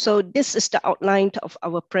 So this is the outline of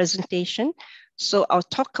our presentation. So I'll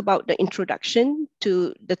talk about the introduction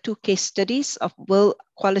to the two case studies of world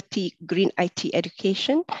quality green IT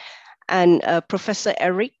education. And Professor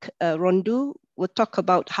Eric Rondeau will talk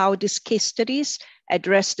about how these case studies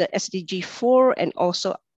address the SDG 4 and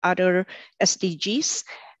also other SDGs.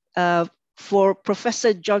 For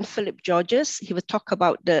Professor Jean-Philippe Georges, he will talk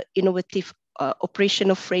about the innovative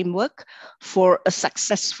operational framework for a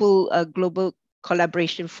successful global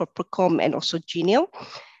collaboration for PERCOM and also GENIAL.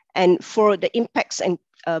 And for the impacts and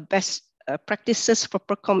best practices for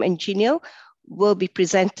PERCOM and GENIAL will be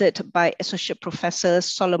presented by Associate Professor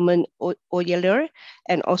Solomon Oyeler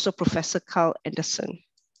and also Professor Carl Anderson.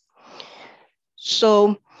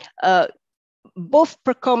 So both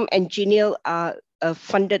PERCOM and GENIAL are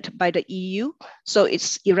funded by the EU. So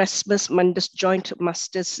it's Erasmus Mundus Joint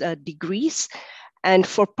Master's degrees. And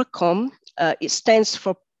for PERCOM, it stands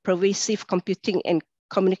for Pervasive Computing and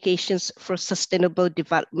Communications for Sustainable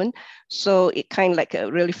Development. So it kind of like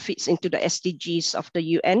really fits into the SDGs of the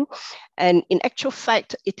UN. And in actual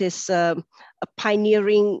fact, it is a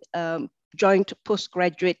pioneering joint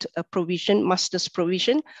postgraduate provision, master's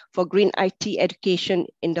provision for green IT education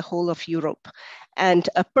in the whole of Europe. And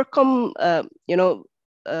PERCOM,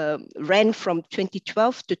 ran from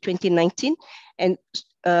 2012 to 2019, and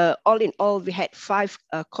all in all, we had 5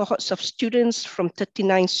 cohorts of students from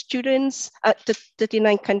 39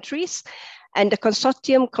 countries, and the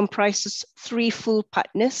consortium comprises 3 full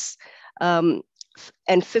partners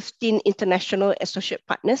and 15 international associate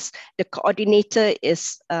partners. The coordinator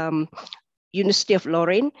is University of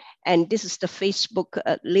Lorraine, and this is the Facebook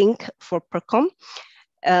link for PERCOM.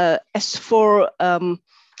 As for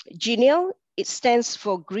GNIL, it stands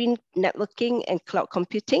for Green Networking and Cloud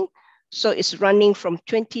Computing. So it's running from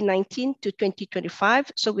 2019 to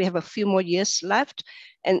 2025. So we have a few more years left.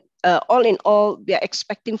 And all in all, we are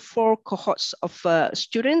expecting 4 cohorts of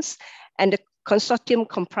students. And the consortium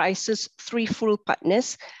comprises 3 full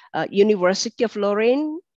partners, University of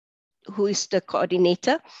Lorraine, who is the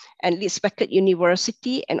coordinator, and Leeds Beckett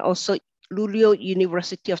University, and also Luleå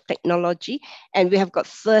University of Technology. And we have got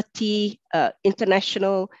 30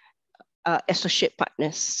 international associate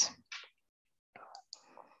partners.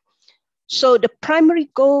 So the primary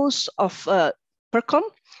goals of PERCOM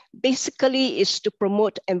basically is to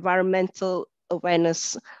promote environmental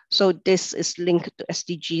awareness. So this is linked to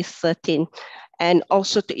SDG 13, and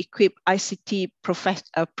also to equip ICT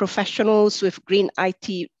professionals with green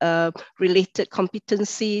IT related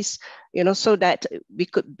competencies, so that we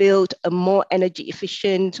could build a more energy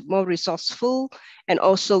efficient, more resourceful, and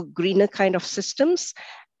also greener kind of systems.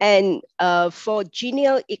 And for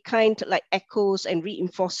GNIL, it kind of like echoes and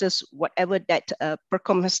reinforces whatever that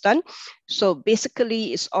PERCOM has done. So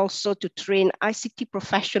basically, it's also to train ICT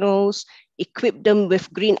professionals, equip them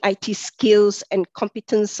with green IT skills and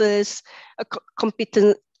competencies,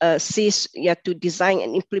 to design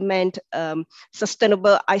and implement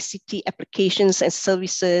sustainable ICT applications and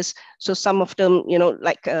services. So some of them,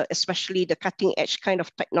 especially the cutting edge kind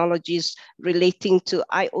of technologies relating to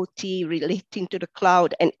IoT, relating to the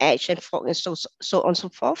cloud and edge and so on and so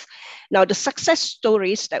forth. Now, the success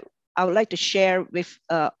stories that I would like to share with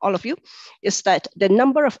all of you is that the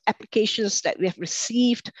number of applications that we have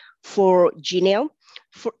received for GNIL.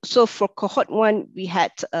 So for cohort 1, we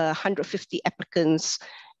had 150 applicants,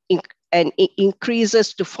 and it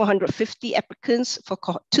increases to 450 applicants for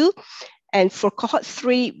cohort 2. And for cohort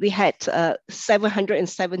 3, we had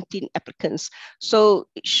 717 applicants. So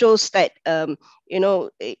it shows that,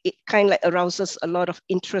 it kind of like arouses a lot of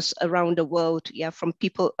interest around the world, from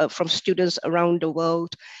people, from students around the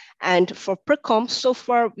world. And for PERCOM, so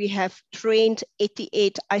far we have trained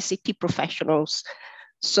 88 ICT professionals.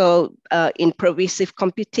 So in pervasive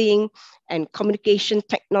computing and communication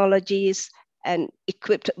technologies, and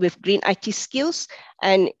equipped with green IT skills.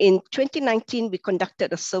 And in 2019, we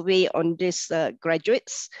conducted a survey on these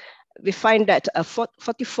graduates. We find that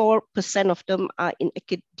 44% of them are in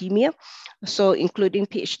academia, so including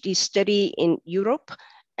PhD study in Europe,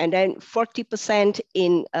 and then 40%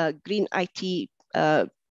 in green IT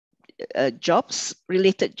jobs,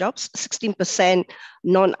 related jobs, 16%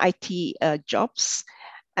 non-IT jobs.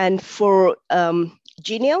 And for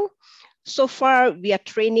GNIL, so far we are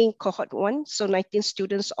training cohort 1, so 19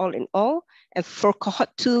 students all in all. And for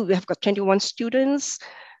cohort 2, we have got 21 students.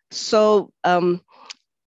 So in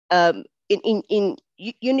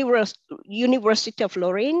University of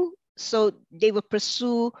Lorraine, so they will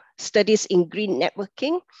pursue studies in green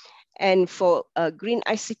networking, and for green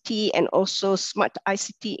ICT and also smart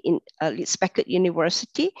ICT in Leeds Beckett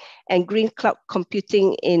University, and green cloud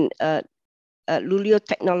computing in Luleå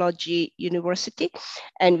Technology University.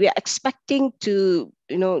 And we are expecting to,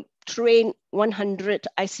 train 100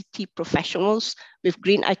 ICT professionals with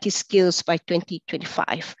green IT skills by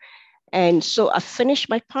 2025. And so I've finished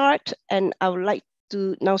my part, and I would like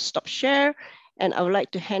to now stop share, and I would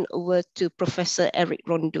like to hand over to Professor Eric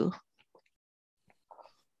Rondeau.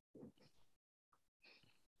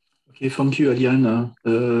 Okay, thank you, Aliane.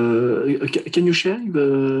 Can you share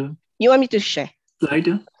the... You want me to share? Slide?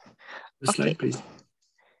 The Okay. slide, please.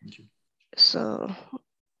 Thank you.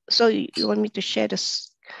 So you want me to share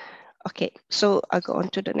this? Okay, so I'll go on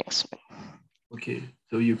to the next one. Okay,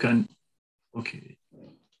 so you can, okay.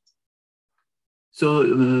 So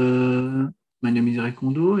my name is Eric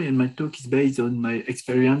Rondeau, and my talk is based on my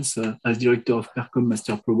experience as director of PERCOM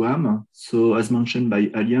Master Program. So as mentioned by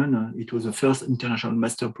Aliane, it was the first international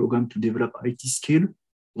master program to develop IT skill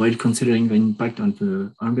while considering the impact on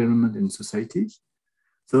the environment and society.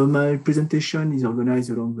 So my presentation is organized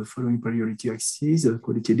along the following priority axes: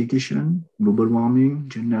 quality education, global warming,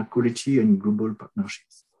 gender equality, and global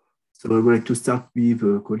partnerships. So I would like to start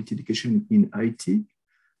with quality education in IT.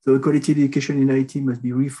 So quality education in IT must be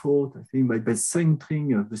rethought, I think, by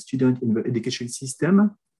centering the student in the education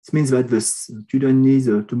system. This means that the student needs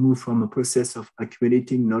to move from a process of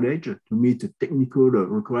accumulating knowledge to meet technical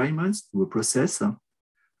requirements to a process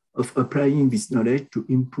of applying this knowledge to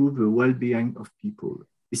improve the well-being of people.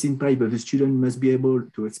 This implies that the student must be able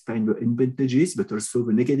to explain the advantages, but also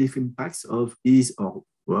the negative impacts of his or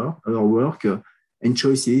her work and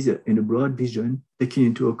choices in a broad vision, taking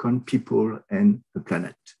into account people and the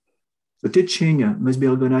planet. The teaching must be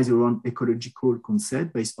organized around ecological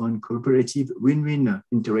concepts based on cooperative win-win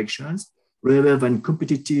interactions rather than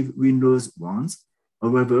competitive win-lose ones.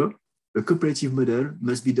 However, the cooperative model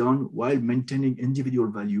must be done while maintaining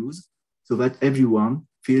individual values so that everyone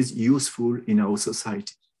feels useful in our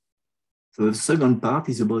society. So the second part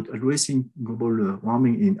is about addressing global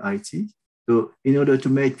warming in IT. So in order to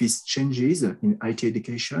make these changes in IT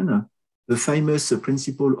education, the famous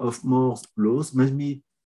principle of Moore's laws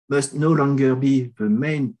must no longer be the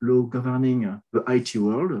main law governing the IT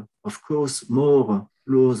world. Of course, Moore's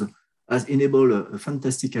laws has enabled a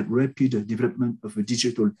fantastic and rapid development of a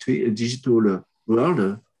digital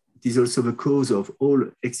world. It is also the cause of all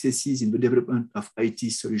excesses in the development of IT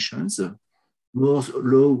solutions. Moore's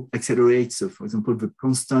law accelerates, for example, the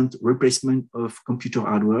constant replacement of computer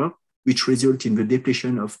hardware, which results in the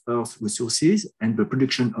depletion of Earth's resources and the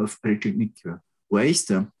production of electronic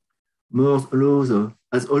waste. Moore's law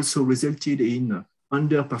has also resulted in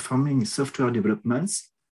underperforming software developments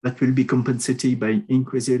that will be compensated by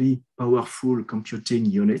increasingly powerful computing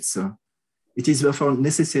units. It is therefore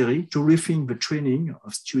necessary to rethink the training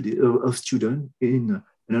of students in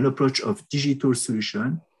an approach of digital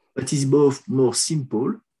solution that is both more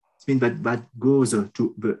simple, that goes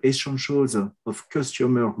to the essentials of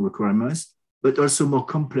customer requirements, but also more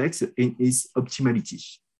complex in its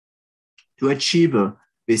optimality. To achieve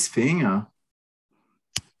this thing,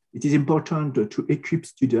 it is important to equip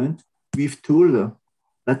students with tools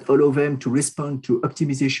that allow them to respond to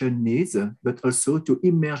optimization needs, but also to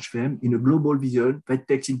immerse them in a global vision that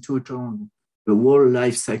takes into account the whole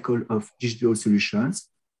life cycle of digital solutions.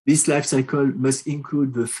 This life cycle must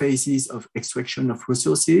include the phases of extraction of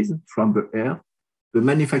resources from the earth, the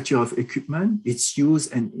manufacture of equipment, its use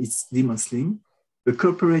and its dismantling. The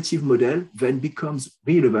cooperative model then becomes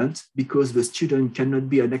relevant because the student cannot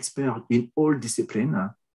be an expert in all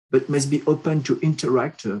disciplines, but must be open to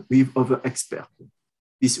interact with other experts.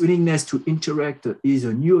 This willingness to interact is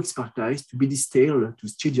a new expertise to be distilled to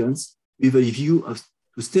students with a view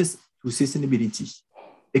to sustainability.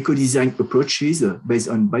 Eco-design approaches based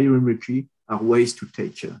on biomimicry are ways to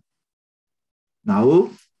take. Now,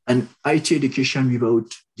 an IT education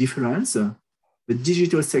without difference, the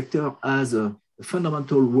digital sector has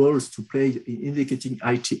fundamental roles to play in educating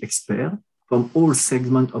IT experts from all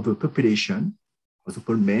segments of the population, for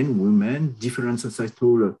example, men, women, different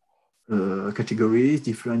societal categories,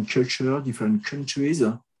 different cultures, different countries,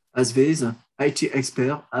 as these IT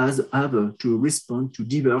experts have to respond to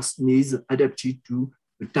diverse needs adapted to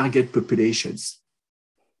the target populations.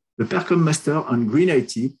 The PERCOM Master on Green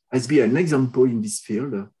IT has been an example in this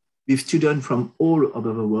field, with students from all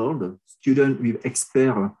over the world, students with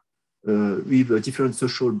experts with a different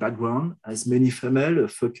social background, as many female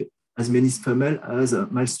as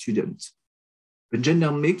male students. The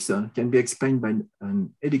gender mix can be explained by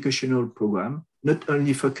an educational program, not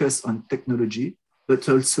only focused on technology, but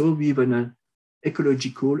also with an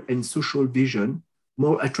ecological and social vision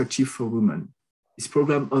more attractive for women. This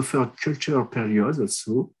program offers cultural periods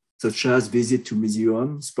also, such as visit to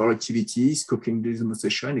museums, sport activities, cooking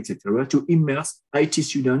demonstration, etc., to immerse IT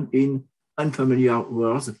students in unfamiliar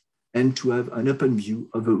worlds and to have an open view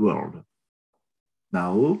of the world.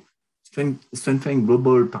 Now, strengthening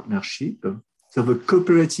global partnership. So the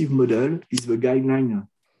cooperative model is the guideline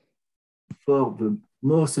for the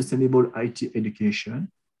more sustainable IT education.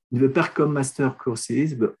 In the PERCOM master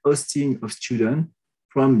courses, the hosting of students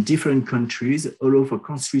from different countries allow for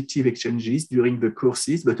constructive exchanges during the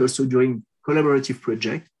courses, but also during collaborative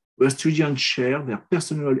projects where students share their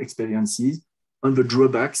personal experiences on the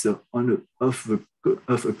drawbacks of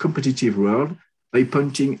a competitive world by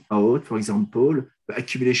pointing out, for example, the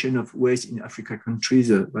accumulation of waste in African countries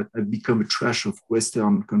that have become a trash of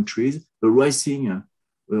Western countries, the rising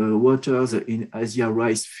waters in Asia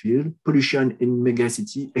rice field, pollution in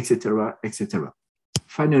megacity, etc., etc.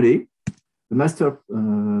 Finally, the Master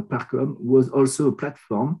PERCOM was also a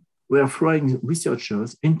platform where foreign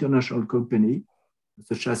researchers, international companies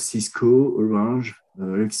such as Cisco, Orange,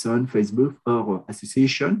 Ericsson, Facebook, or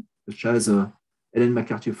associations such as Ellen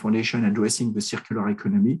MacArthur Foundation addressing the circular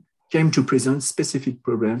economy, came to present specific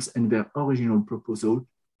programs and their original proposal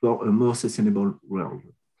for a more sustainable world.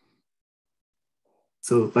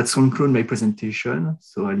 So that's conclude my presentation.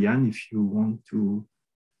 So Aliane, if you want to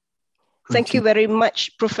continue. Thank you very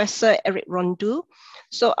much, Professor Eric Rondeau.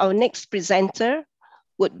 So our next presenter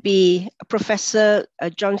would be Professor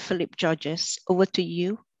John Philip Georges. Over to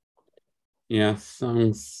you. Yes,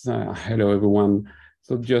 thanks. Hello, everyone.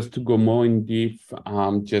 So just to go more in depth,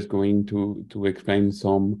 I'm just going to explain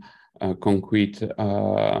some concrete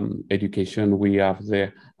education we have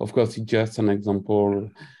there. Of course, it's just an example.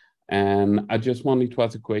 And I just wanted to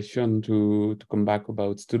ask a question to come back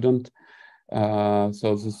about student. So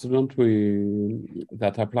the student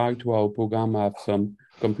that apply to our program have some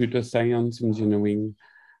computer science, engineering,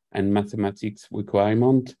 and mathematics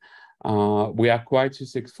requirement. We are quite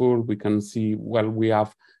successful. We can see, well, we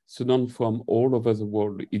have students from all over the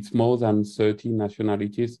world. It's more than 30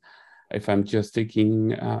 nationalities, if I'm just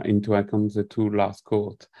taking into account the two last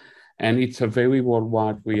cohort. And it's a very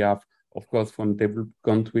worldwide. We have, of course, from developed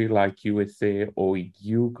countries like USA or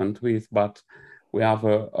EU countries, but we have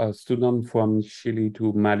a student from Chile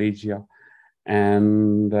to Malaysia.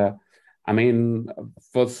 And I mean,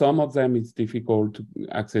 for some of them, it's difficult to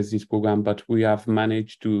access this program, but we have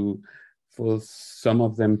managed to, for some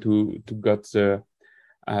of them to get the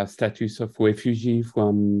status of refugee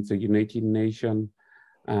from the United Nations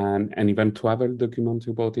and even travel documents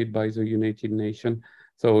reported by the United Nations.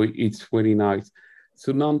 So it's really nice.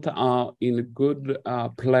 Students are in a good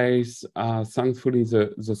place, thankfully,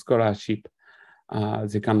 the scholarship.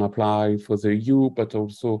 They can apply for the EU, but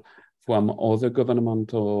also from other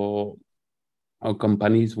government or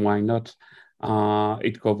companies, why not?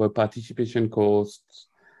 It covers participation costs,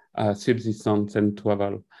 subsistence, and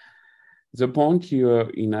travel. The point here,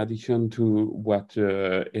 in addition to what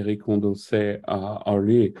Eric Rondeau said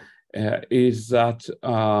earlier, is that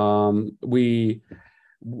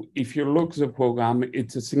if you look at the program,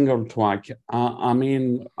 it's a single track. I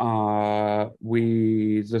mean,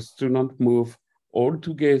 the student move all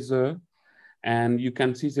together, and you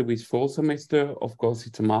can see there is 4 semesters. Of course,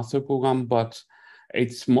 it's a master program, but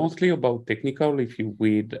it's mostly about technical. If you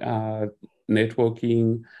read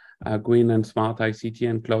networking, green and smart ICT,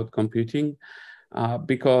 and cloud computing,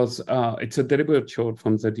 because it's a deliberate choice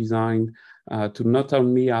from the design to not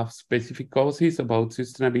only have specific courses about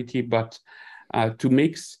sustainability, but to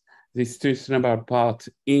mix this sustainable part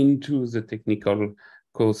into the technical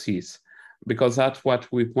courses, because that's what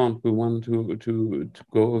we want. We want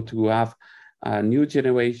to have a new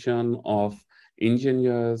generation of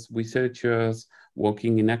engineers, researchers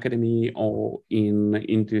working in academy or in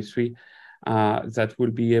industry that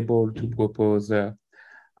will be able to propose a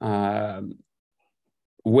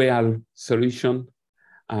real solution.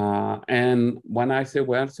 And when I say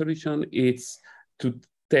real solution, it's to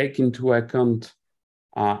take into account,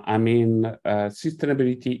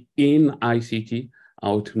 sustainability in ICT,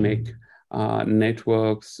 how to make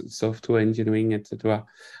networks, software engineering, etc.,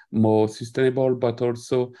 more sustainable, but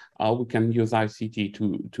also how we can use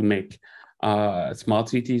ICT to make smart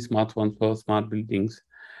cities, smart transport, smart buildings.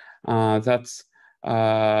 That's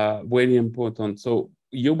really important. So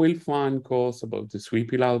you will find course about the 3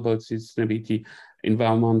 pillars about sustainability,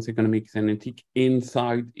 environment, economics, and ethics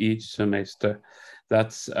inside each semester.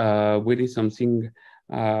 That's really something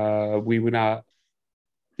we will.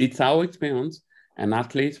 It's our experience, and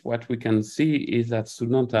at least what we can see is that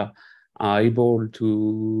students are able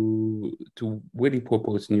to really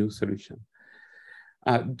propose new solutions.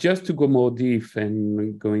 Just to go more deep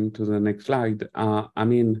and going to the next slide,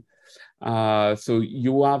 so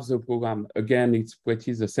you have the program. Again, it's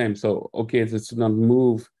pretty the same. So, okay, the student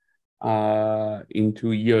move into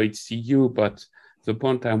UHCU, but the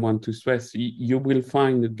point I want to stress, you will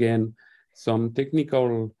find, again, some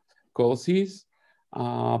technical courses,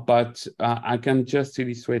 but I can just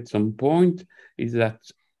illustrate some point, is that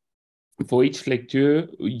for each lecture,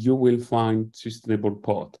 you will find sustainable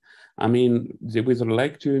part. I mean, there was a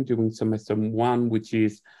lecture during semester 1, which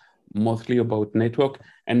is mostly about network.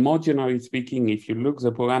 And more generally speaking, if you look,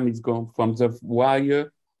 the program is going from the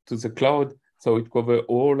wire to the cloud. So it covers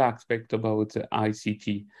all aspects about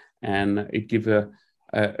ICT, and it gives a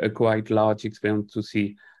quite large experience to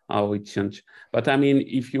see how it changes. But I mean,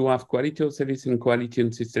 if you have quality of service and quality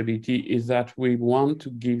and sustainability, is that we want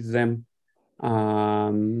to give them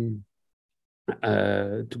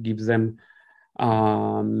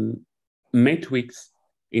metrics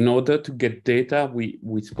in order to get data. We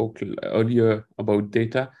spoke earlier about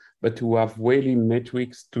data, but to have really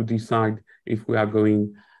metrics to decide if we are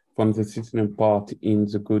going from the system part in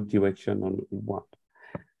the good direction or what.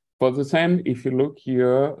 For the same, if you look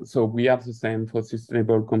here, so we have the same for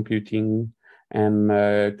sustainable computing and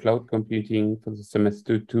cloud computing for the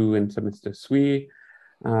semester 2 and semester 3.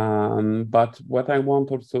 But what I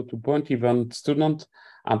want also to point, even students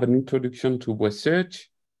have an introduction to research,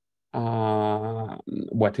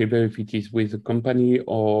 whatever, if it is with a company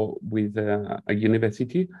or with a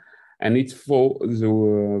university. And it's for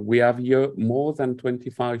we have here more than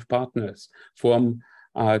 25 partners from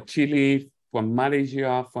Chile, from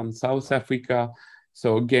Malaysia, from South Africa.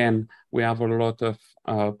 So again, we have a lot of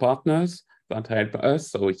partners that help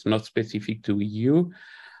us. So it's not specific to EU.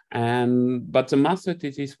 But the master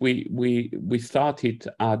thesis we started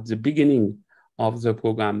at the beginning of the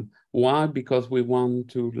program. Why? Because we want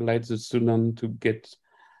to let the student to get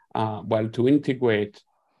to integrate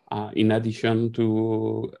in addition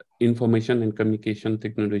to information and communication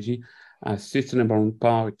technology, sustainable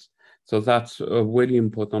parts. So that's really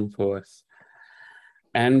important for us.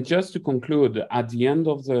 And just to conclude, at the end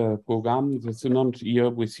of the program, the student here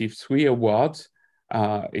received 3 awards.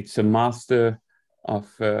 It's a master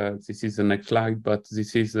of, this is the next slide, but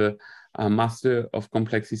this is a master of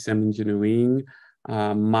complex system engineering,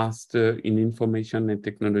 master in information and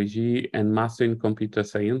technology, and master in computer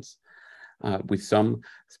science, with some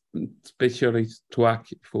specialist track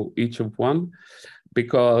for each of one,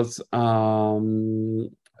 because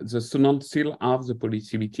the students still have the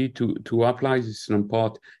possibility to apply this student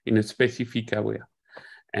part in a specific area.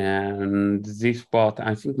 And this part,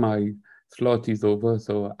 I think my slot is over,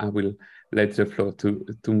 so I will let the floor to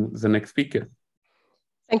the next speaker.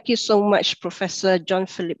 Thank you so much, Professor John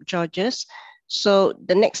Philip Georges. So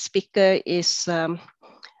the next speaker is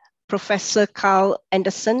Professor Carl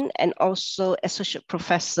Anderson and also Associate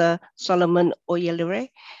Professor Solomon Oyelere.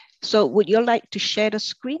 So would you like to share the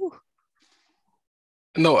screen?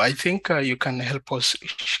 No, I think you can help us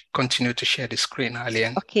continue to share the screen,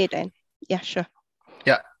 Alian. Okay then, yeah, sure.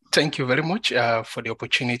 Yeah, thank you very much for the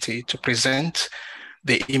opportunity to present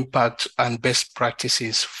the impact and best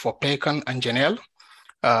practices for PECAN and JENEL.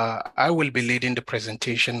 I will be leading the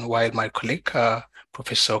presentation while my colleague,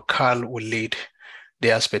 Professor Carl, will lead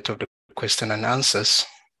the aspect of the question and answers.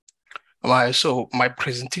 So my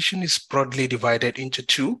presentation is broadly divided into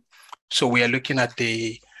 2. So we are looking at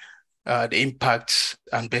the impacts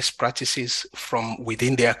and best practices from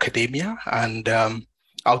within the academia and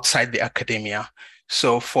outside the academia.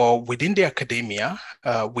 So for within the academia,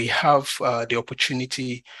 we have the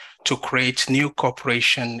opportunity to create new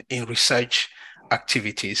cooperation in research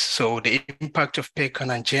activities. So the impact of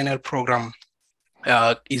PECAN and JENEL program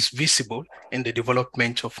is visible in the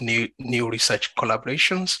development of new research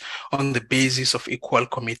collaborations on the basis of equal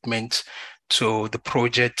commitment to the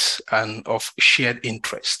project and of shared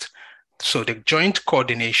interest. So the joint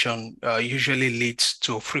coordination usually leads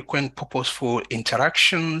to frequent purposeful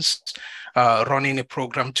interactions. Running a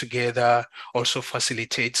program together also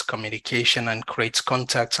facilitates communication and creates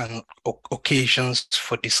contacts and occasions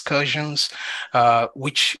for discussions,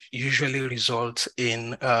 which usually result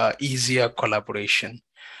in easier collaboration.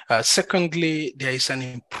 Secondly, there is an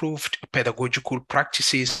improved pedagogical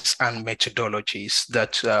practices and methodologies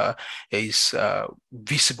that is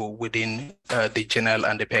visible within the JENEL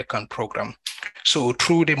and the PECAN program. So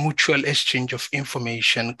through the mutual exchange of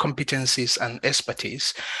information, competencies, and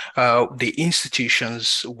expertise, the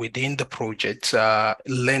institutions within the project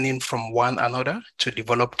learning from one another to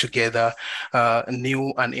develop together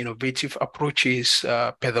new and innovative approaches,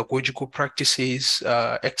 pedagogical practices,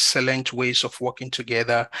 excellent ways of working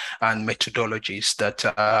together, and methodologies that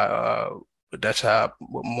are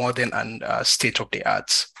modern and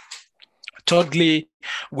state-of-the-art. Thirdly,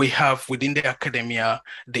 we have within the academia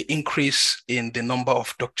the increase in the number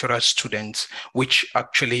of doctoral students, which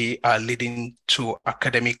actually are leading to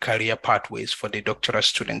academic career pathways for the doctoral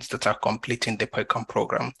students that are completing the PECAN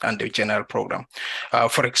program and the JENEL program.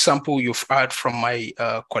 For example, you've heard from my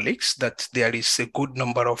colleagues that there is a good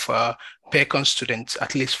number of PECAN students,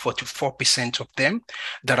 at least 44% of them,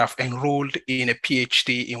 that have enrolled in a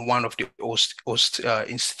PhD in one of the host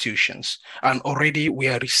institutions. And already we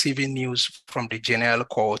are receiving news from the JENEL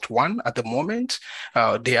cohort 1 at the moment.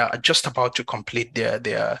 They are just about to complete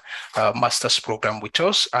their master's program with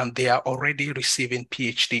us, and they are already receiving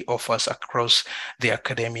PhD offers across the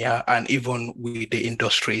academia and even with the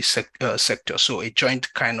industry sector. So a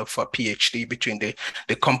joint kind of a PhD between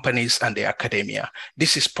the companies and the academia.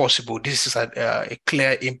 This is possible. This is a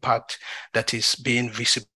clear impact that is being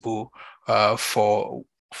visible for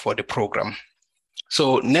the program.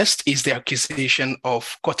 So next is the acquisition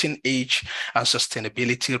of cutting-edge and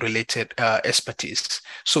sustainability-related expertise.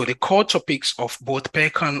 So the core topics of both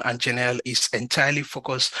PECON and JENEL is entirely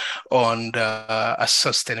focused on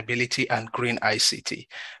sustainability and green ICT.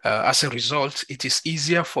 As a result, it is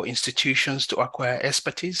easier for institutions to acquire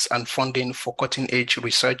expertise and funding for cutting-edge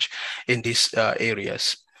research in these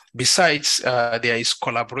areas. Besides, there is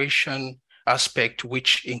collaboration aspect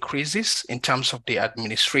which increases in terms of the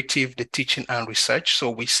administrative, the teaching and research. So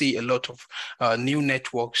we see a lot of new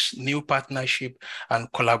networks, new partnership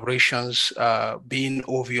and collaborations being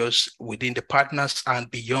obvious within the partners and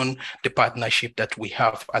beyond the partnership that we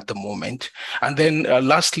have at the moment. And then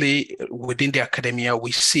lastly, within the academia,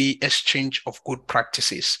 we see exchange of good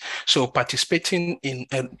practices. So participating in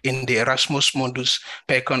the Erasmus Mundus,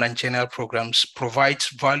 PECON and JENEL programs provides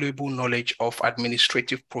valuable knowledge of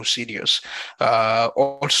administrative procedures.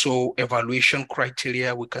 Also evaluation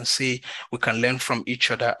criteria, we can see, we can learn from each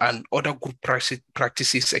other, and other good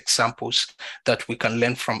practices examples that we can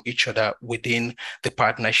learn from each other within the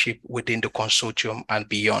partnership, within the consortium and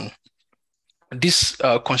beyond. This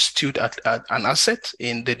constitute an asset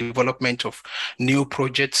in the development of new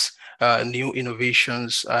projects, new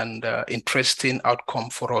innovations, and interesting outcome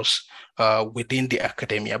for us within the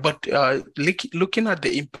academia. But looking at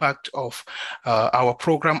the impact of our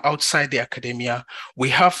program outside the academia, we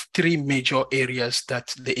have three major areas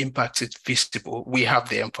that the impact is visible. We have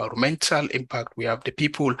the environmental impact, we have the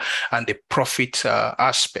people, and the profit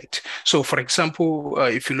aspect. So for example,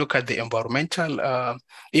 if you look at the environmental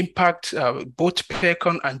impact, both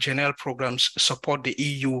PECON and JENEL programs support the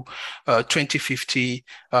EU 2050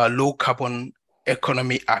 low carbon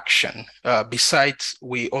economy action. Besides,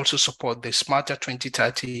 we also support the Smarter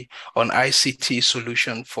 2030 on ICT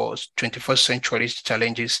solution for 21st century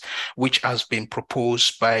challenges, which has been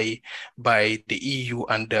proposed by the EU,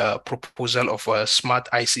 and the proposal of smart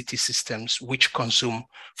ICT systems which consume,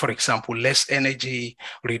 for example, less energy,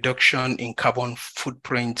 reduction in carbon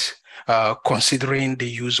footprint, considering the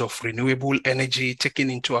use of renewable energy, taking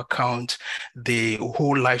into account the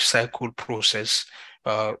whole life cycle process,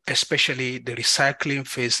 especially the recycling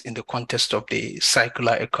phase in the context of the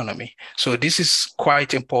circular economy. So this is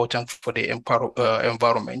quite important for the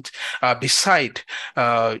environment. Beside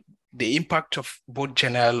the impact of both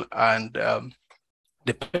JENEL and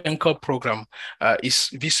the PENCO program is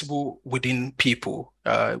visible within people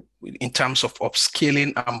in terms of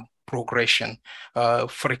upskilling and progression.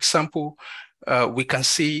 For example, we can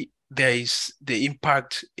see the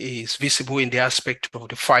impact is visible in the aspect of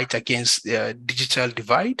the fight against the digital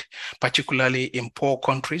divide, particularly in poor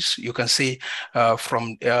countries. You can see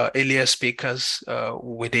from earlier speakers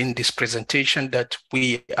within this presentation that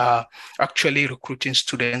we are actually recruiting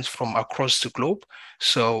students from across the globe.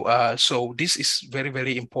 So this is very,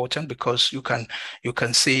 very important, because you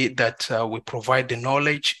can see that we provide the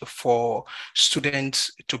knowledge for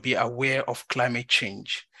students to be aware of climate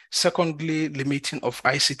change. Secondly, limiting of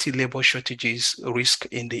ICT labor shortages risk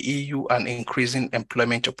in the EU and increasing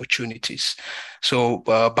employment opportunities. So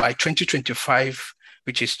by 2025,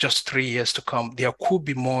 which is just 3 years to come, there could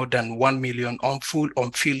be more than 1 million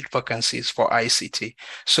on-field vacancies for ICT.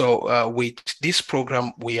 So with this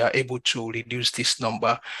program, we are able to reduce this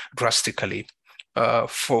number drastically.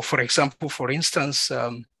 For example, for instance,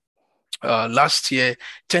 last year,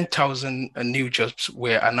 10,000 new jobs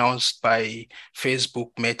were announced by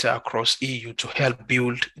Facebook Meta across EU to help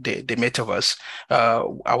build the metaverse.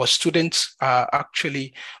 Our students are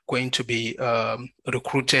actually going to be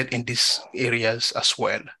recruited in these areas as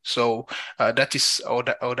well. So that is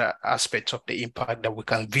other aspects of the impact that we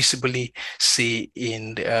can visibly see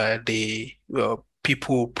in the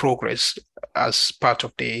people progress as part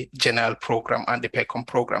of the JENEL program and the PECON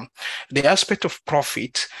program. The aspect of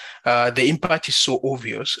profit, the impact is so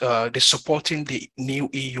obvious. They're supporting the new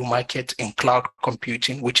EU market in cloud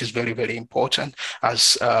computing, which is very, very important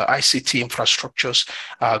as ICT infrastructures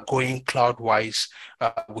are going cloud-wise.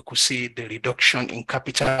 We could see the reduction in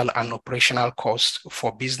capital and operational costs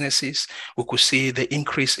for businesses. We could see the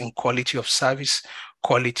increase in quality of service,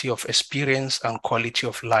 quality of experience, and quality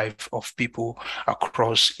of life of people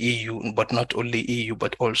across EU, but not only EU,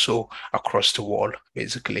 but also across the world,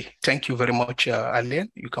 basically. Thank you very much,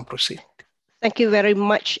 Alien. You can proceed. Thank you very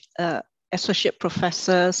much, Associate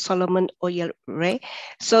Professor Solomon Oyere.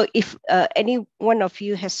 So if any one of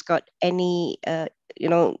you has got any,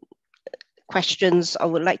 questions or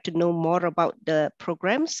would like to know more about the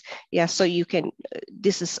programs, so you can,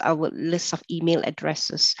 this is our list of email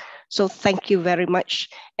addresses. So thank you very much.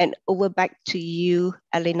 And over back to you,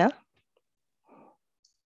 Elena.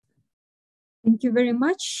 Thank you very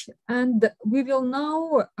much. And we will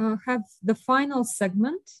now have the final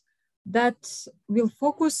segment that will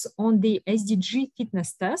focus on the SDG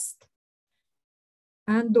fitness test.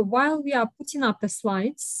 And while we are putting up the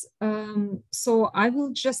slides, so I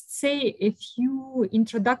will just say a few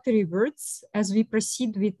introductory words as we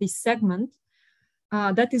proceed with this segment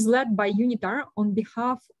that is led by UNITAR on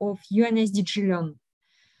behalf of UN SDG Learn.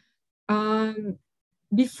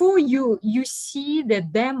 Before you see the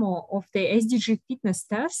demo of the SDG fitness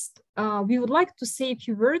test, we would like to say a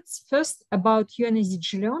few words first about UN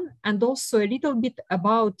SDG Learn and also a little bit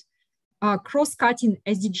about cross-cutting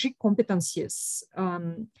SDG competencies.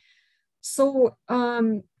 UN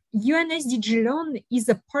SDG Learn is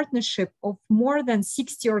a partnership of more than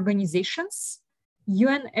 60 organizations,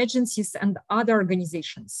 UN agencies and other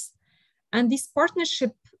organizations. And this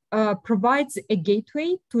partnership provides a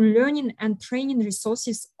gateway to learning and training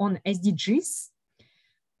resources on SDGs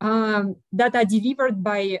that are delivered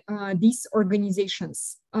by these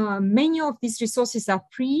organizations. Many of these resources are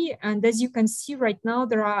free, and as you can see right now,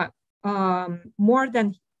 there are more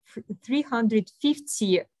than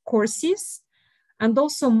 350 courses and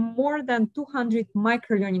also more than 200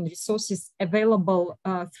 micro-learning resources available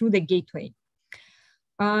through the gateway.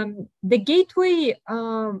 The gateway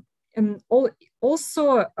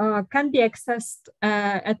also can be accessed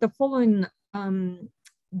at the following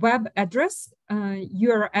web address,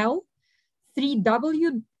 URL,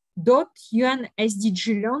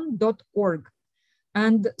 www.unsdglearn.org.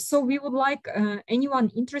 And so we would like anyone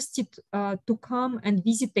interested to come and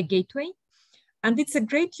visit the gateway. And it's a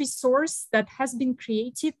great resource that has been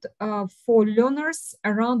created for learners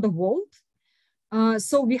around the world.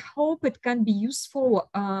 So we hope it can be useful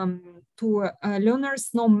to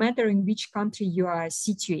learners no matter in which country you are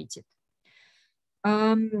situated.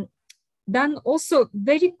 Then also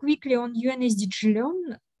very quickly on UN SDG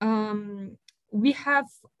Learn, we have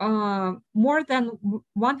more than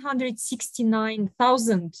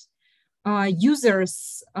 169,000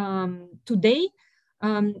 users today,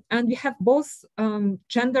 and we have both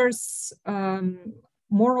genders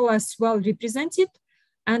more or less well represented.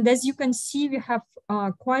 And as you can see, we have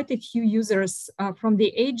quite a few users from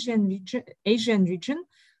the Asian region,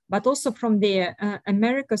 but also from the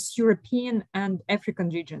Americas, European, and African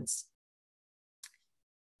regions.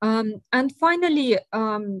 And finally,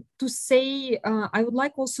 to say, I would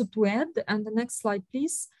like also to add, and the next slide,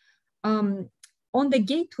 please. On the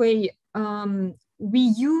gateway, we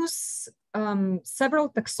use several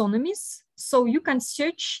taxonomies. So you can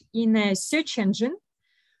search in a search engine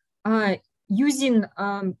using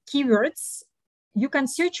keywords. You can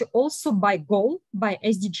search also by goal, by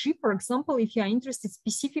SDG. For example, if you are interested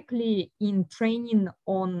specifically in training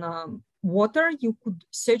on water, you could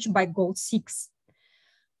search by goal 6.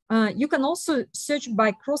 You can also search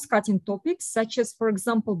by cross-cutting topics, such as, for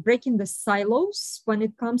example, breaking the silos when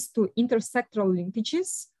it comes to intersectoral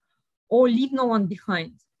linkages, or leave no one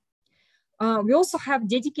behind. We also have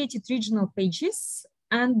dedicated regional pages.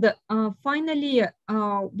 And finally,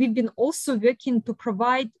 we've been also working to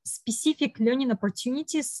provide specific learning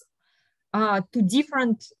opportunities to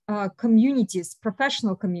different communities,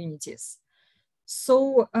 professional communities.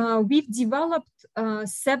 So we've developed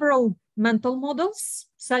several mental models,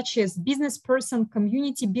 such as business person,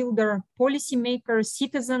 community builder, policymaker,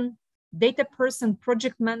 citizen, data person,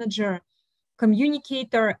 project manager,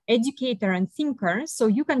 communicator, educator, and thinker. So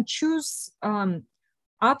you can choose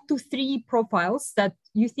up to 3 profiles that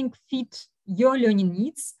you think fit your learning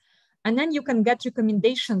needs. And then you can get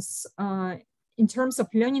recommendations in terms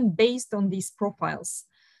of learning based on these profiles.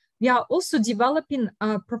 We are also developing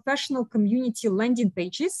professional community landing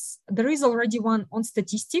pages. There is already one on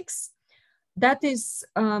statistics that is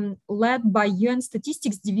led by UN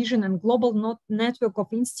Statistics Division and Global Network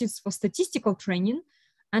of Institutes for Statistical Training.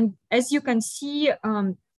 And as you can see,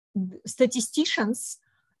 statisticians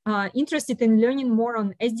interested in learning more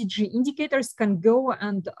on SDG indicators can go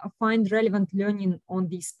and find relevant learning on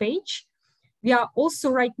this page. We are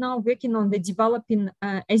also right now working on the developing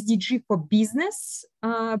SDG for business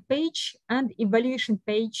page and evaluation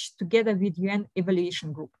page together with UN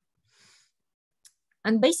Evaluation Group.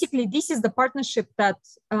 And basically, this is the partnership that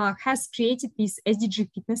has created this SDG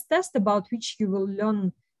fitness test, about which you will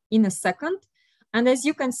learn in a second. And as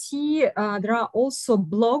you can see, there are also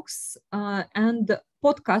blogs and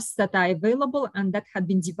podcasts that are available and that have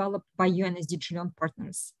been developed by UN SDG Learn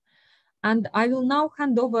partners. And I will now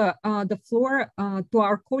hand over the floor to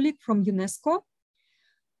our colleague from UNESCO,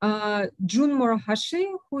 June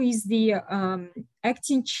Morohashi, who is the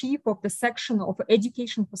acting chief of the section of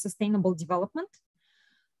Education for Sustainable Development.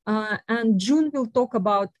 And June will talk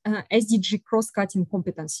about SDG cross-cutting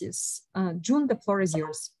competencies. June, the floor is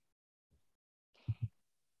yours.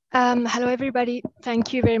 Hello, everybody.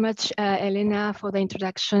 Thank you very much, Elena, for the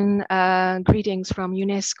introduction. Greetings from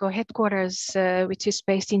UNESCO headquarters, which is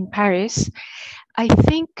based in Paris. I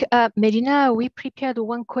think, Medina, we prepared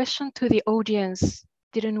one question to the audience,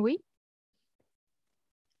 didn't we?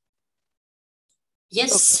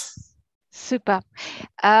 Yes. Okay. Super.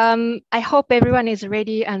 I hope everyone is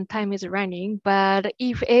ready and time is running, but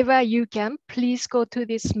if ever you can, please go to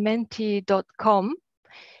this menti.com.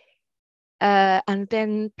 And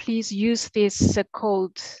then please use this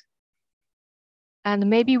code. And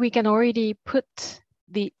maybe we can already put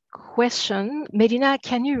the question. Medina,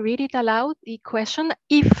 can you read it aloud, the question?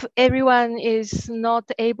 If everyone is not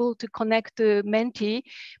able to connect to Menti,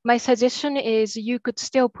 my suggestion is you could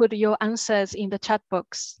still put your answers in the chat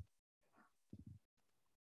box.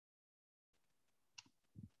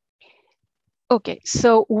 Okay,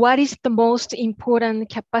 so what is the most important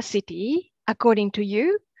capacity, according to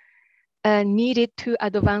you, needed to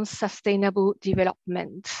advance sustainable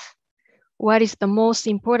development? What is the most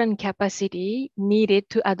important capacity needed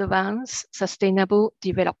to advance sustainable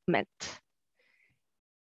development?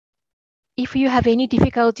 If you have any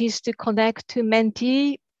difficulties to connect to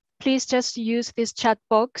Menti, please just use this chat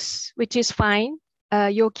box, which is fine,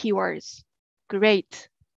 your keywords. Great,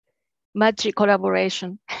 magic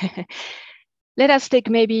collaboration. Let us take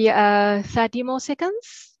maybe 30 more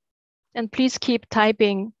seconds, and please keep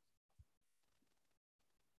typing.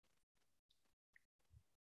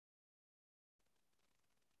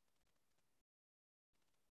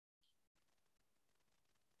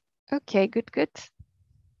 Okay, good.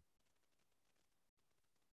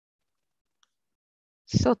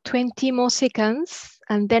 So 20 more seconds,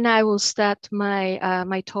 and then I will start my,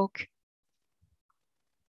 my talk.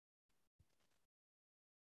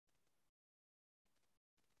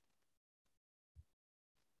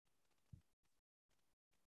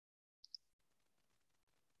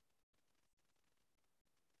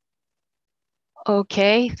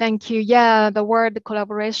 Okay, thank you. Yeah, the word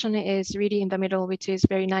collaboration is really in the middle, which is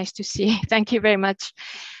very nice to see. Thank you very much.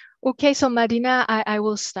 Okay, so Madina, I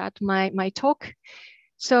will start my talk.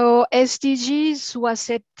 So SDGs was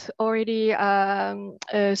set already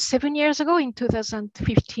 7 years ago in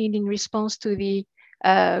 2015 in response to the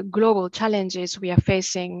global challenges we are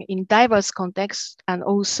facing in diverse contexts and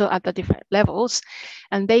also at the different levels.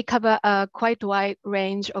 And they cover a quite wide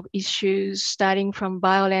range of issues, starting from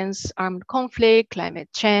violence, armed conflict, climate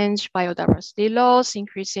change, biodiversity loss,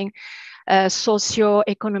 increasing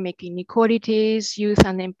socio-economic inequalities, youth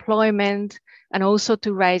unemployment, and also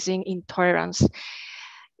to rising intolerance.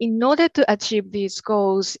 In order to achieve these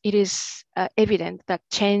goals, it is evident that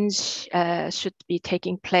change should be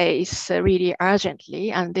taking place really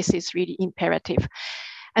urgently, and this is really imperative.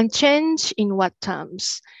 And change in what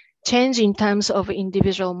terms? Change in terms of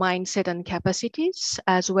individual mindset and capacities,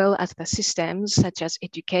 as well as the systems such as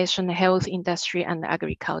education, health, industry, and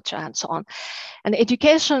agriculture, and so on. And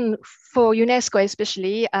education for UNESCO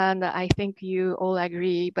especially, and I think you all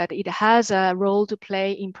agree, but it has a role to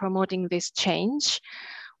play in promoting this change,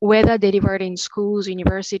 whether delivered in schools,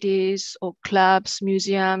 universities, or clubs,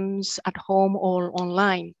 museums, at home, or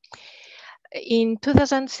online. In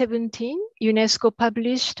 2017, UNESCO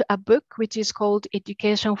published a book which is called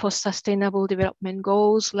Education for Sustainable Development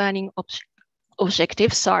Goals, Learning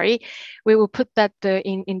Objectives, sorry. We will put that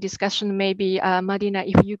in discussion. Maybe Madina,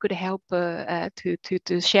 if you could help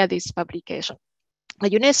to share this publication.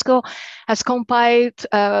 UNESCO has compiled,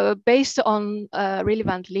 based on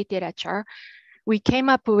relevant literature, we came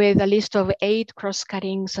up with a list of 8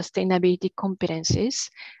 cross-cutting sustainability competencies,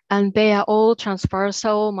 and they are all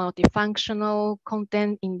transversal, multifunctional,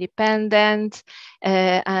 content independent,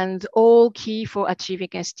 and all key for achieving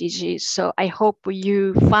SDGs. So I hope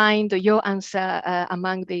you find your answer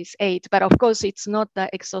among these 8, but of course it's not the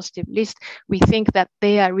exhaustive list. We think that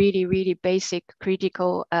they are really, really basic,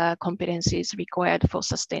 critical competencies required for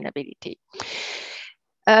sustainability.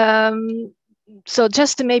 So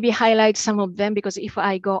just to maybe highlight some of them, because if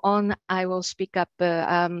I go on, I will speak up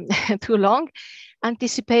too long.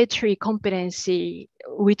 Anticipatory competency,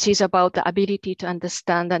 which is about the ability to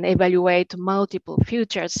understand and evaluate multiple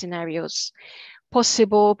future scenarios,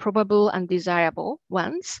 possible, probable, and desirable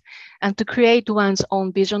ones, and to create one's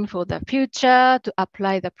own vision for the future, to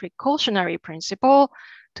apply the precautionary principle,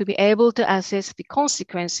 to be able to assess the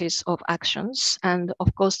consequences of actions, and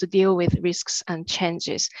of course to deal with risks and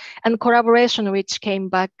changes. And collaboration, which came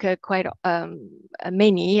back quite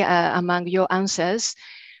many among your answers,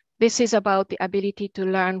 This is about the ability to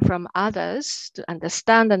learn from others, to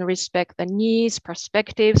understand and respect the needs,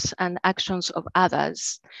 perspectives, and actions of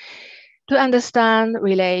others. To understand,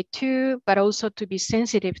 relate to, but also to be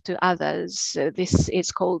sensitive to others. This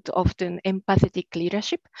is called often empathetic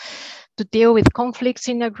leadership. To deal with conflicts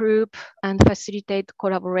in a group and facilitate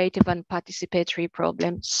collaborative and participatory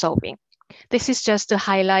problem solving. This is just to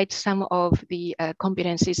highlight some of the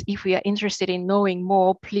competencies. If we are interested in knowing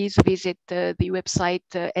more, please visit the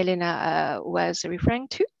website Elena was referring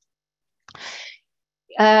to.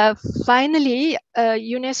 Finally,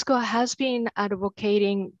 UNESCO has been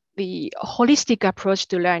advocating the holistic approach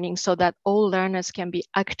to learning so that all learners can be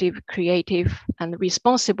active, creative, and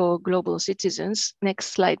responsible global citizens.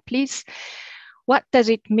 Next slide, please. What does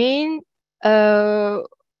it mean?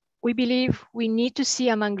 We believe we need to see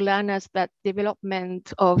among learners that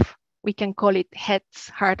development of, we can call it heads,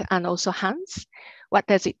 heart, and also hands. What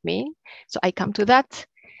does it mean? So I come to that.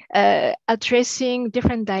 Addressing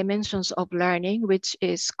different dimensions of learning, which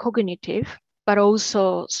is cognitive, but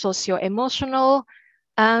also socio-emotional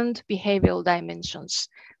and behavioral dimensions.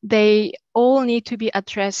 They all need to be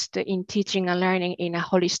addressed in teaching and learning in a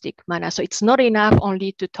holistic manner. So it's not enough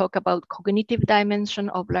only to talk about cognitive dimension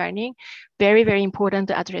of learning. Very, very important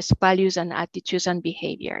to address values and attitudes and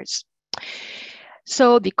behaviors.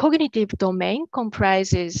 So the cognitive domain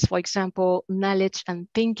comprises, for example, knowledge and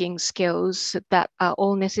thinking skills that are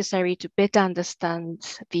all necessary to better understand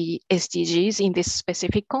the SDGs in this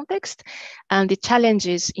specific context and the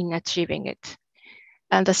challenges in achieving it.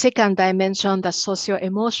 And the second dimension, the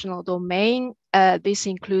socio-emotional domain, this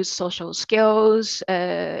includes social skills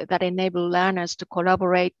that enable learners to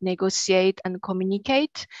collaborate, negotiate, and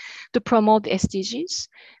communicate to promote SDGs,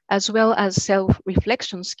 as well as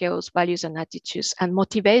self-reflection skills, values, and attitudes, and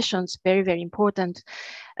motivations, very, very important,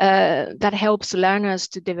 that helps learners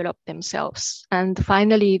to develop themselves. And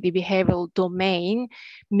finally, the behavioral domain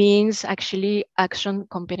means actually action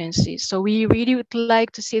competencies. So we really would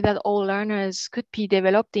like to see that all learners could be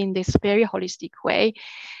developed in this very holistic way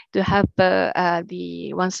to have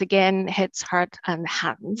once again, heads, heart, and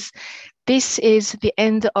hands. This is the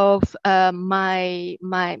end of my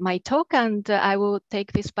talk, and I will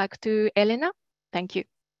take this back to Elena. Thank you.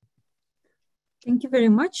 Thank you very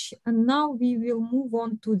much. And now we will move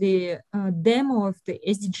on to the demo of the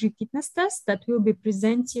SDG fitness test that will be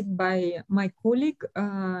presented by my colleague,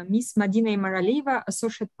 Ms. Madina Imaralieva,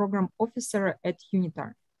 Associate Program Officer at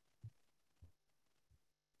UNITAR.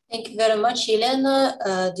 Thank you very much, Elena.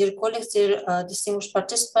 Dear colleagues, dear distinguished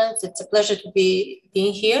participants, it's a pleasure to be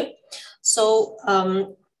being here. So,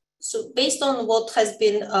 based on what has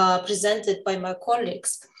been presented by my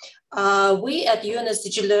colleagues, we at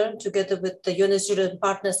UNSDG Learn, together with the UNSDG Learn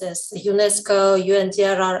partners as UNESCO,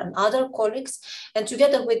 UNDRR, and other colleagues, and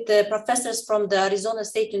together with the professors from the Arizona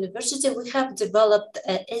State University, we have developed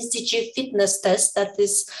an SDG fitness test that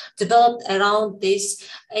is developed around these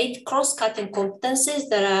 8 cross-cutting competencies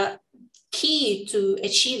that are key to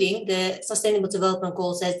achieving the Sustainable Development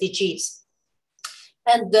Goals, SDGs.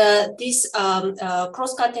 And these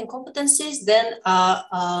cross-cutting competencies then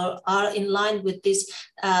are in line with these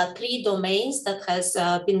 3 domains that has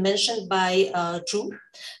been mentioned by Drew.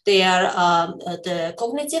 They are the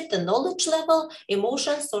cognitive, the knowledge level,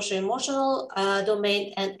 emotions, social-emotional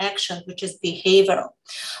domain, and action, which is behavioral.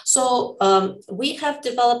 So we have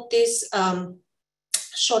developed this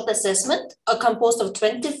short assessment composed of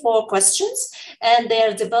 24 questions, and they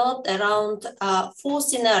are developed around 4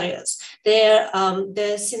 scenarios.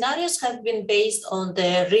 The scenarios have been based on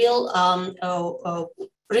the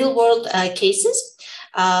real world cases,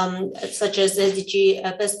 such as SDG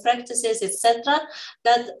best practices, etc.,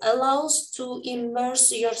 that allows to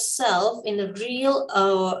immerse yourself in a real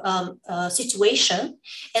situation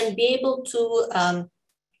and be able to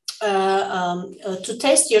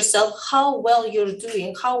test yourself how well you're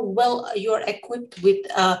doing, how well you're equipped with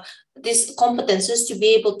these competences to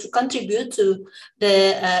be able to contribute to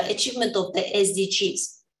the achievement of the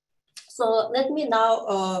SDGs. So let me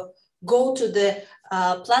now go to the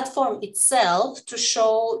platform itself to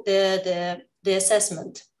show the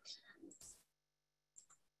assessment.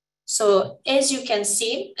 So as you can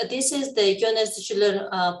see, this is the UNSDG Learn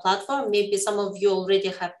platform. Maybe some of you already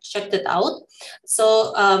have checked it out.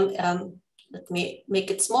 So let me make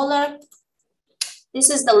it smaller. This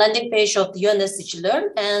is the landing page of the UNSDG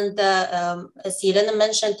Learn. And as Elena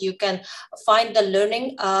mentioned, you can find the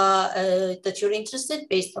learning that you're interested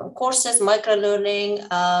based on courses, micro-learning,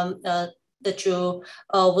 that you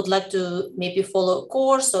would like to maybe follow a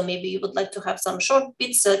course, or maybe you would like to have some short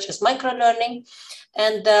bits such as micro-learning.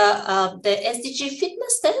 And the SDG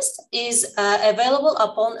fitness test is available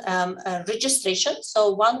upon registration.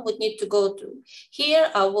 So one would need to go to here.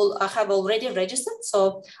 I have already registered.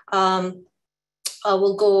 So I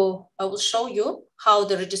will show you how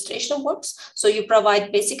the registration works. So you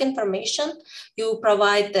provide basic information, you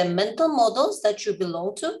provide the mental models that you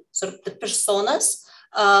belong to, sort of the personas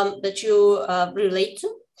that you relate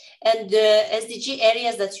to, and the SDG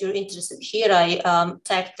areas that you're interested in. Here I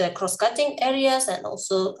tagged the cross-cutting areas and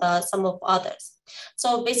also some of others.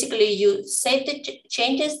 So basically you save the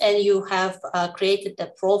changes and you have created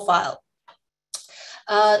the profile.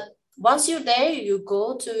 Once you're there, you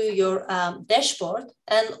go to your dashboard,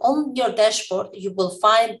 and on your dashboard, you will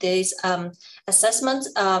find this assessment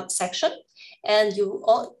section. And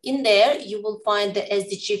in there, you will find the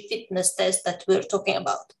SDG fitness test that we're talking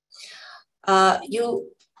about. You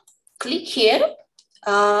click here,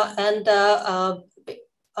 and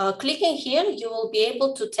clicking here, you will be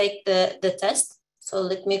able to take the test. So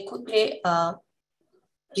let me quickly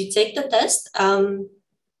retake the test.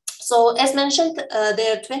 So as mentioned,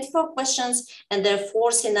 there are 24 questions and there are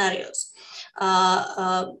 4 scenarios.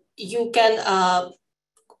 You can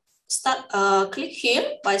click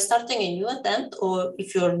here by starting a new attempt, or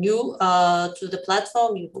if you're new to the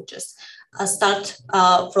platform, you will just start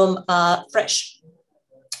from fresh.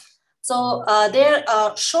 So there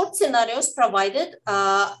are short scenarios provided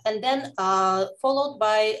and then followed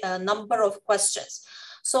by a number of questions.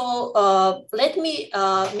 So let me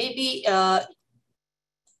maybe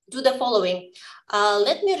do the following.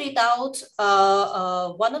 Let me read out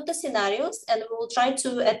one of the scenarios, and we will try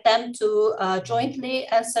to attempt to jointly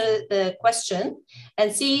answer the question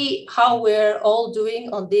and see how we're all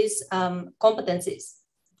doing on these competencies.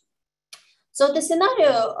 So the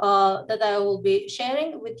scenario that I will be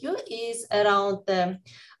sharing with you is around the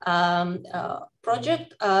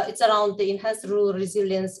project. It's around the Enhanced Rural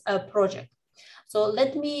Resilience project. So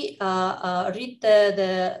let me read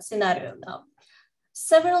the scenario now.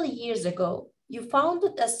 Several years ago, you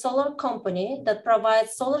founded a solar company that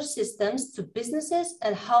provides solar systems to businesses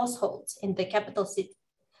and households in the capital city.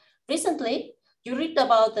 Recently, you read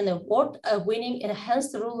about an award-winning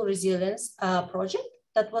Enhanced Rural Resilience project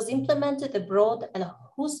that was implemented abroad and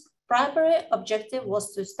whose primary objective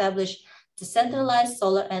was to establish decentralized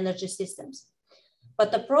solar energy systems.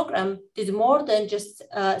 But the program did more than just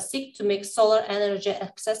seek to make solar energy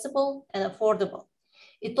accessible and affordable.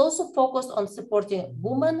 It also focused on supporting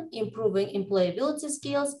women, improving employability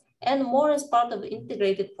skills, and more as part of the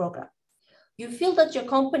integrated program. You feel that your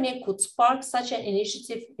company could spark such an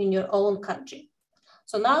initiative in your own country.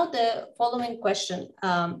 So now the following question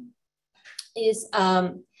is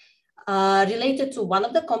related to one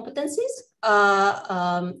of the competencies,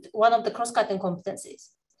 one of the cross-cutting competencies.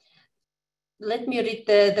 Let me read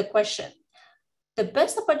the question. The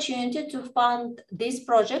best opportunity to fund this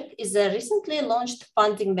project is a recently launched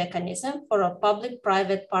funding mechanism for a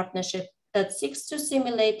public-private partnership that seeks to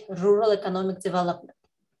simulate rural economic development.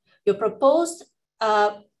 Your proposed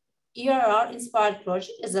ERR-inspired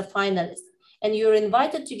project is a finalist, and you're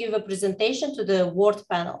invited to give a presentation to the award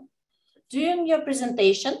panel. During your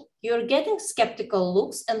presentation, you're getting skeptical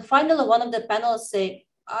looks, and finally one of the panelists say,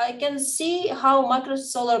 I can see how micro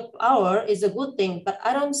solar power is a good thing, but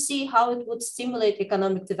I don't see how it would stimulate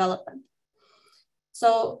economic development.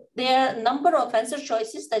 So there are a number of answer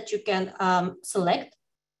choices that you can select.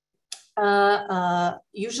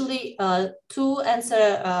 Usually 2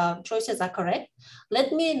 answer choices are correct.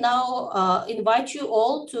 Let me now invite you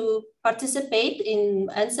all to participate in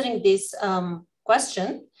answering this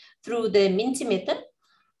question through the Mentimeter.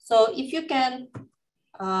 So if you can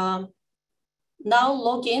now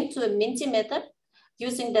log in to the Mentimeter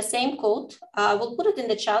using the same code. I will put it in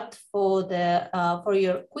the chat for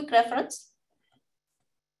your quick reference.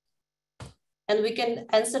 And we can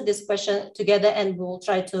answer this question together, and we'll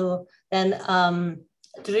try to then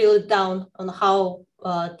drill it down on how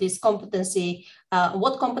this competency,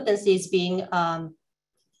 what competency is being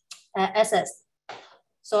assessed.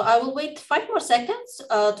 So I will wait 5 more seconds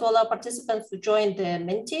to allow participants to join the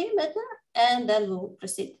Mentimeter, and then we'll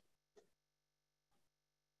proceed.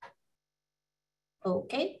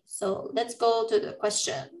 Okay, so let's go to the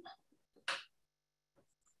question.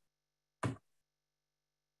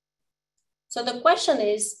 So the question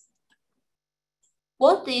is,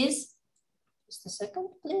 what is, just a second,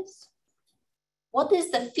 please. What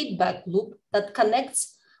is the feedback loop that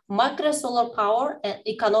connects micro solar power and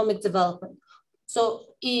economic development?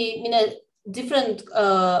 So in a different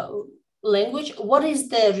language, what is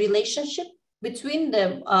the relationship between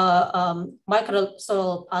the micro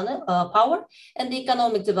solar power and the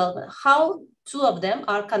economic development? How 2 of them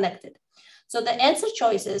are connected? So the answer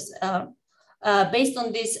choices based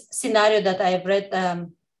on this scenario that I have read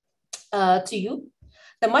to you,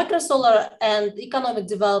 the microsolar and economic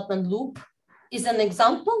development loop is an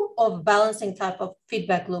example of balancing type of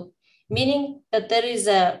feedback loop, meaning that there is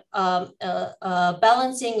a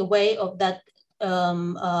balancing way of that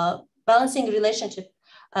balancing relationship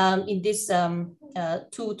in these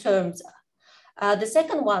two terms. The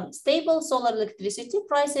second one, stable solar electricity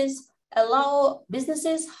prices allow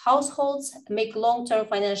businesses, households make long-term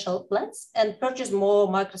financial plans and purchase more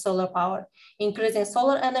microsolar power, increasing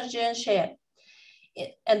solar energy and share.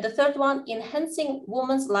 And the third one, enhancing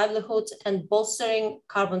women's livelihoods and bolstering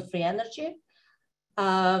carbon-free energy.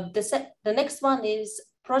 The next one is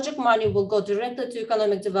project money will go directly to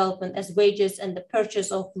economic development as wages and the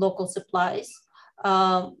purchase of local supplies,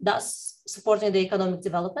 thus supporting the economic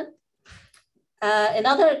development.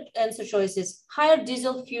 Another answer choice is higher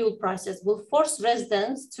diesel fuel prices will force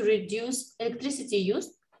residents to reduce electricity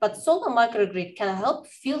use, but solar microgrid can help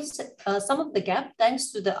fill some of the gap thanks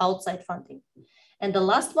to the outside funding. And the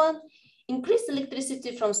last one, increased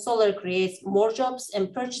electricity from solar creates more jobs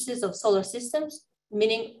and purchases of solar systems,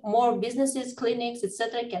 meaning more businesses, clinics,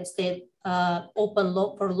 etc., can stay open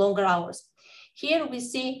for longer hours. Here we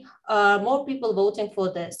see more people voting for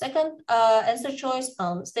the second answer choice.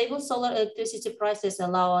 Stable solar electricity prices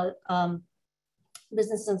allow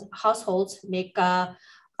businesses and households make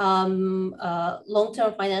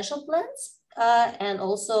long-term financial plans, and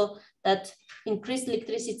also that increased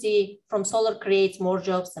electricity from solar creates more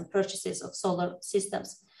jobs and purchases of solar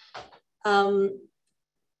systems.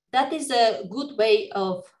 That is a good way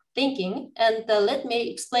of thinking, and let me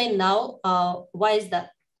explain now why is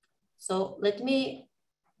that. So let me,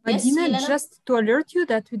 Adina, yes, just to alert you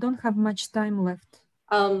that we don't have much time left.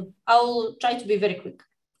 I'll try to be very quick.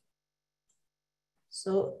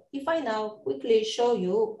 So if I now quickly show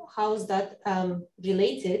you how is that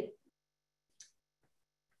related.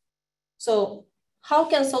 So how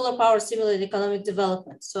can solar power stimulate economic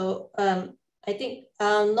development? So I think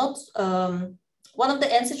one of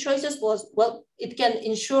the answer choices was, well, it can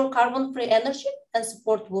ensure carbon-free energy and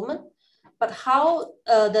support women, but how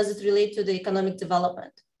does it relate to the economic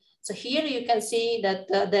development? So here you can see that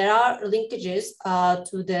there are linkages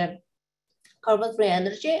to the carbon-free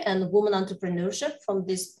energy and women entrepreneurship from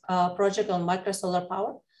this project on microsolar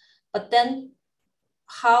power, but then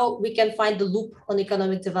how we can find the loop on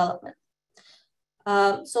economic development.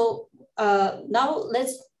 So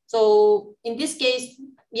in this case,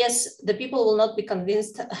 yes, the people will not be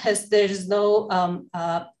convinced as there is no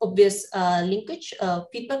obvious linkage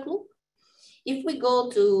feedback loop. If we go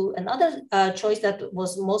to another choice that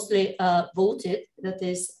was mostly voted, that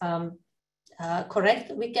is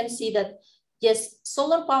correct, we can see that, yes,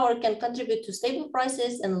 solar power can contribute to stable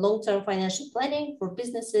prices and long-term financial planning for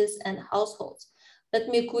businesses and households. Let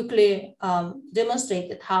me quickly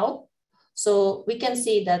demonstrate it how. So we can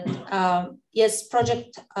see that, yes,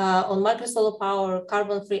 project on microsolar power,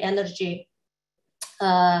 carbon-free energy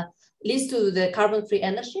leads to the carbon-free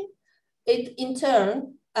energy. It in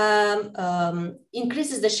turn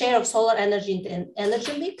increases the share of solar energy in the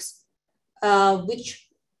energy mix, which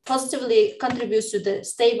positively contributes to the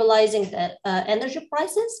stabilizing the energy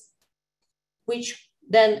prices, which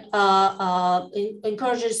then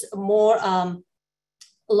encourages more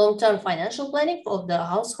long-term financial planning of the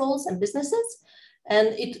households and businesses.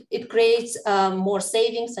 And it creates more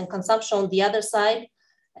savings and consumption on the other side.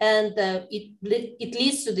 And it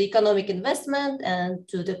leads to the economic investment and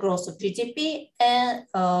to the growth of GDP, and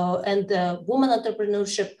women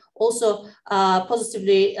entrepreneurship also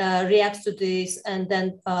positively reacts to this, and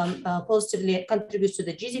then positively contributes to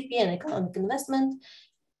the GDP and economic investment,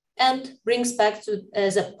 and brings back to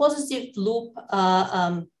as a positive loop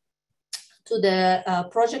to the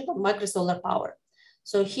project of microsolar power.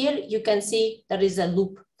 So here you can see there is a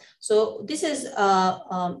loop. So this is,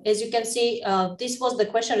 as you can see, this was the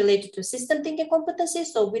question related to system thinking competencies.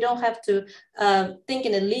 So we don't have to think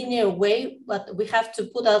in a linear way, but we have to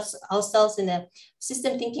put ourselves in a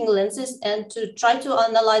system thinking lenses and to try to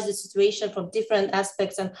analyze the situation from different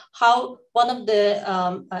aspects and how one of the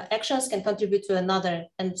actions can contribute to another,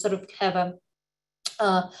 and sort of have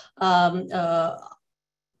a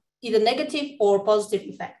either negative or positive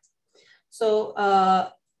effect. So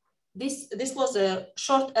this was a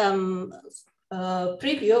short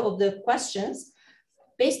preview of the questions.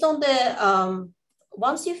 Based on the,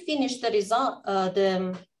 once you finish the result,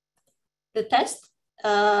 the test,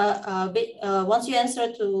 once you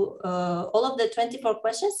answer to all of the 24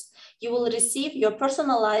 questions, you will receive your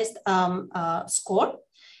personalized score.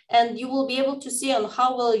 And you will be able to see on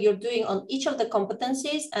how well you're doing on each of the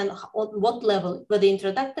competencies and on what level, whether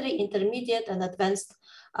introductory, intermediate, and advanced,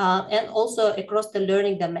 and also across the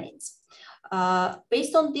learning domains.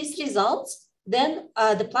 Based on these results, then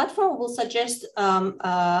the platform will suggest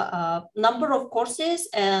a number of courses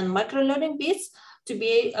and micro-learning bits to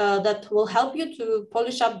be that will help you to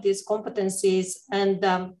polish up these competencies and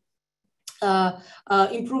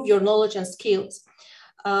improve your knowledge and skills.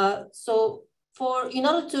 In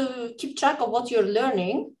order to keep track of what you're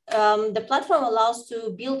learning, the platform allows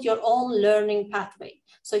to build your own learning pathway.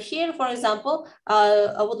 So here, for example,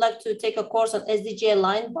 I would like to take a course on SDG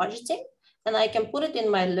aligned budgeting, and I can put it in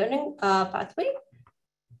my learning pathway.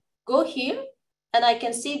 Go here, and I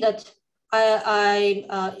can see that I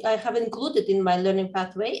have included in my learning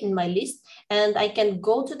pathway in my list, and I can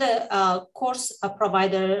go to the course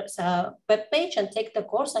provider's webpage and take the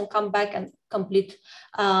course and come back and complete,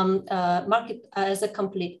 mark it as a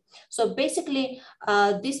complete. So basically,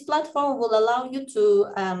 this platform will allow you to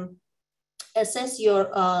assess your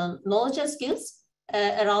knowledge and skills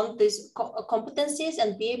around these competencies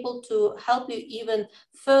and be able to help you even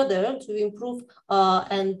further to improve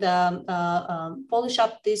and polish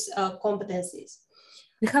up these competencies.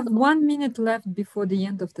 We have 1 minute left before the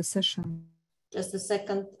end of the session. Just a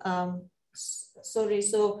second. Sorry.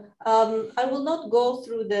 So I will not go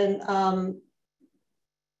through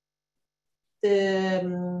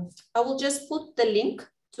I will just put the link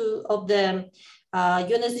of the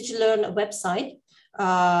UNSDG Learn website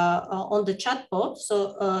on the chat box,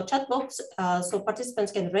 chat box, so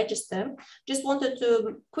participants can register. Just wanted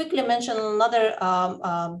to quickly mention another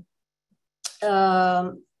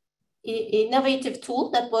innovative tool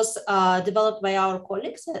that was developed by our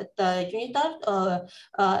colleagues at UNITAR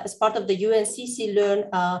as part of the UNCC Learn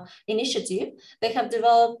initiative. They have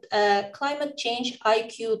developed a climate change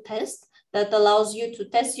IQ test that allows you to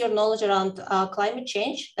test your knowledge around climate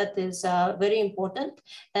change. That is very important.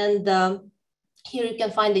 And here you can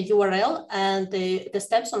find the URL and the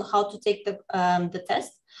steps on how to take the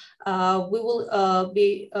test.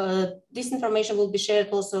 This information will be shared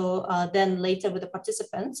also then later with the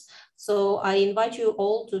participants. So I invite you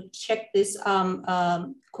all to check these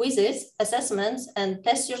quizzes, assessments, and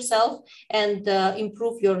test yourself and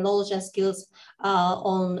improve your knowledge and skills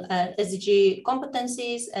on SDG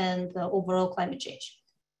competencies and overall climate change.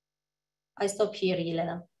 I stop here,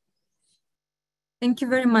 Elena. Thank you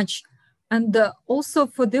very much. And also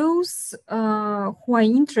for those who are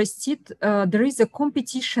interested, there is a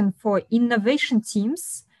competition for innovation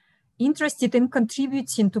teams interested in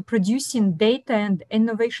contributing to producing data and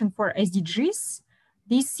innovation for SDGs.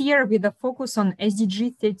 This year with a focus on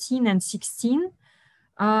SDG 13 and 16.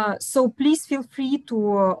 So please feel free to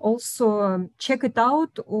also check it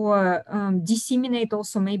out or disseminate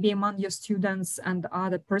also maybe among your students and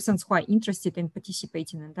other persons who are interested in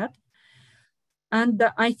participating in that. And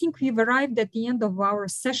I think we've arrived at the end of our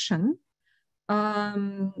session.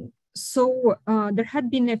 There had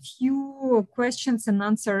been a few questions and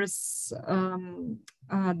answers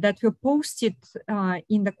that were posted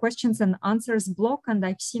in the questions and answers block, and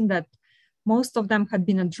I've seen that most of them had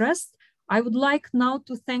been addressed. I would like now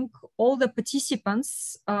to thank all the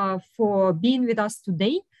participants for being with us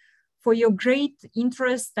today, for your great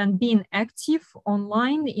interest and being active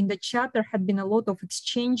online. In the chat, there had been a lot of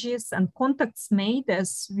exchanges and contacts made,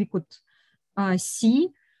 as we could see.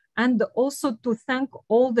 And also to thank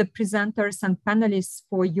all the presenters and panelists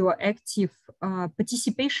for your active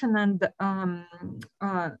participation and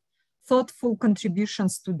thoughtful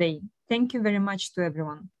contributions today. Thank you very much to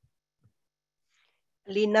everyone.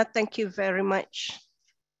 Lina, thank you very much.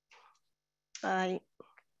 Bye.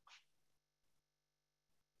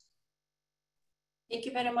 Thank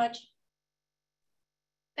you very much.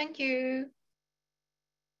 Thank you.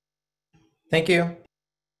 Thank you.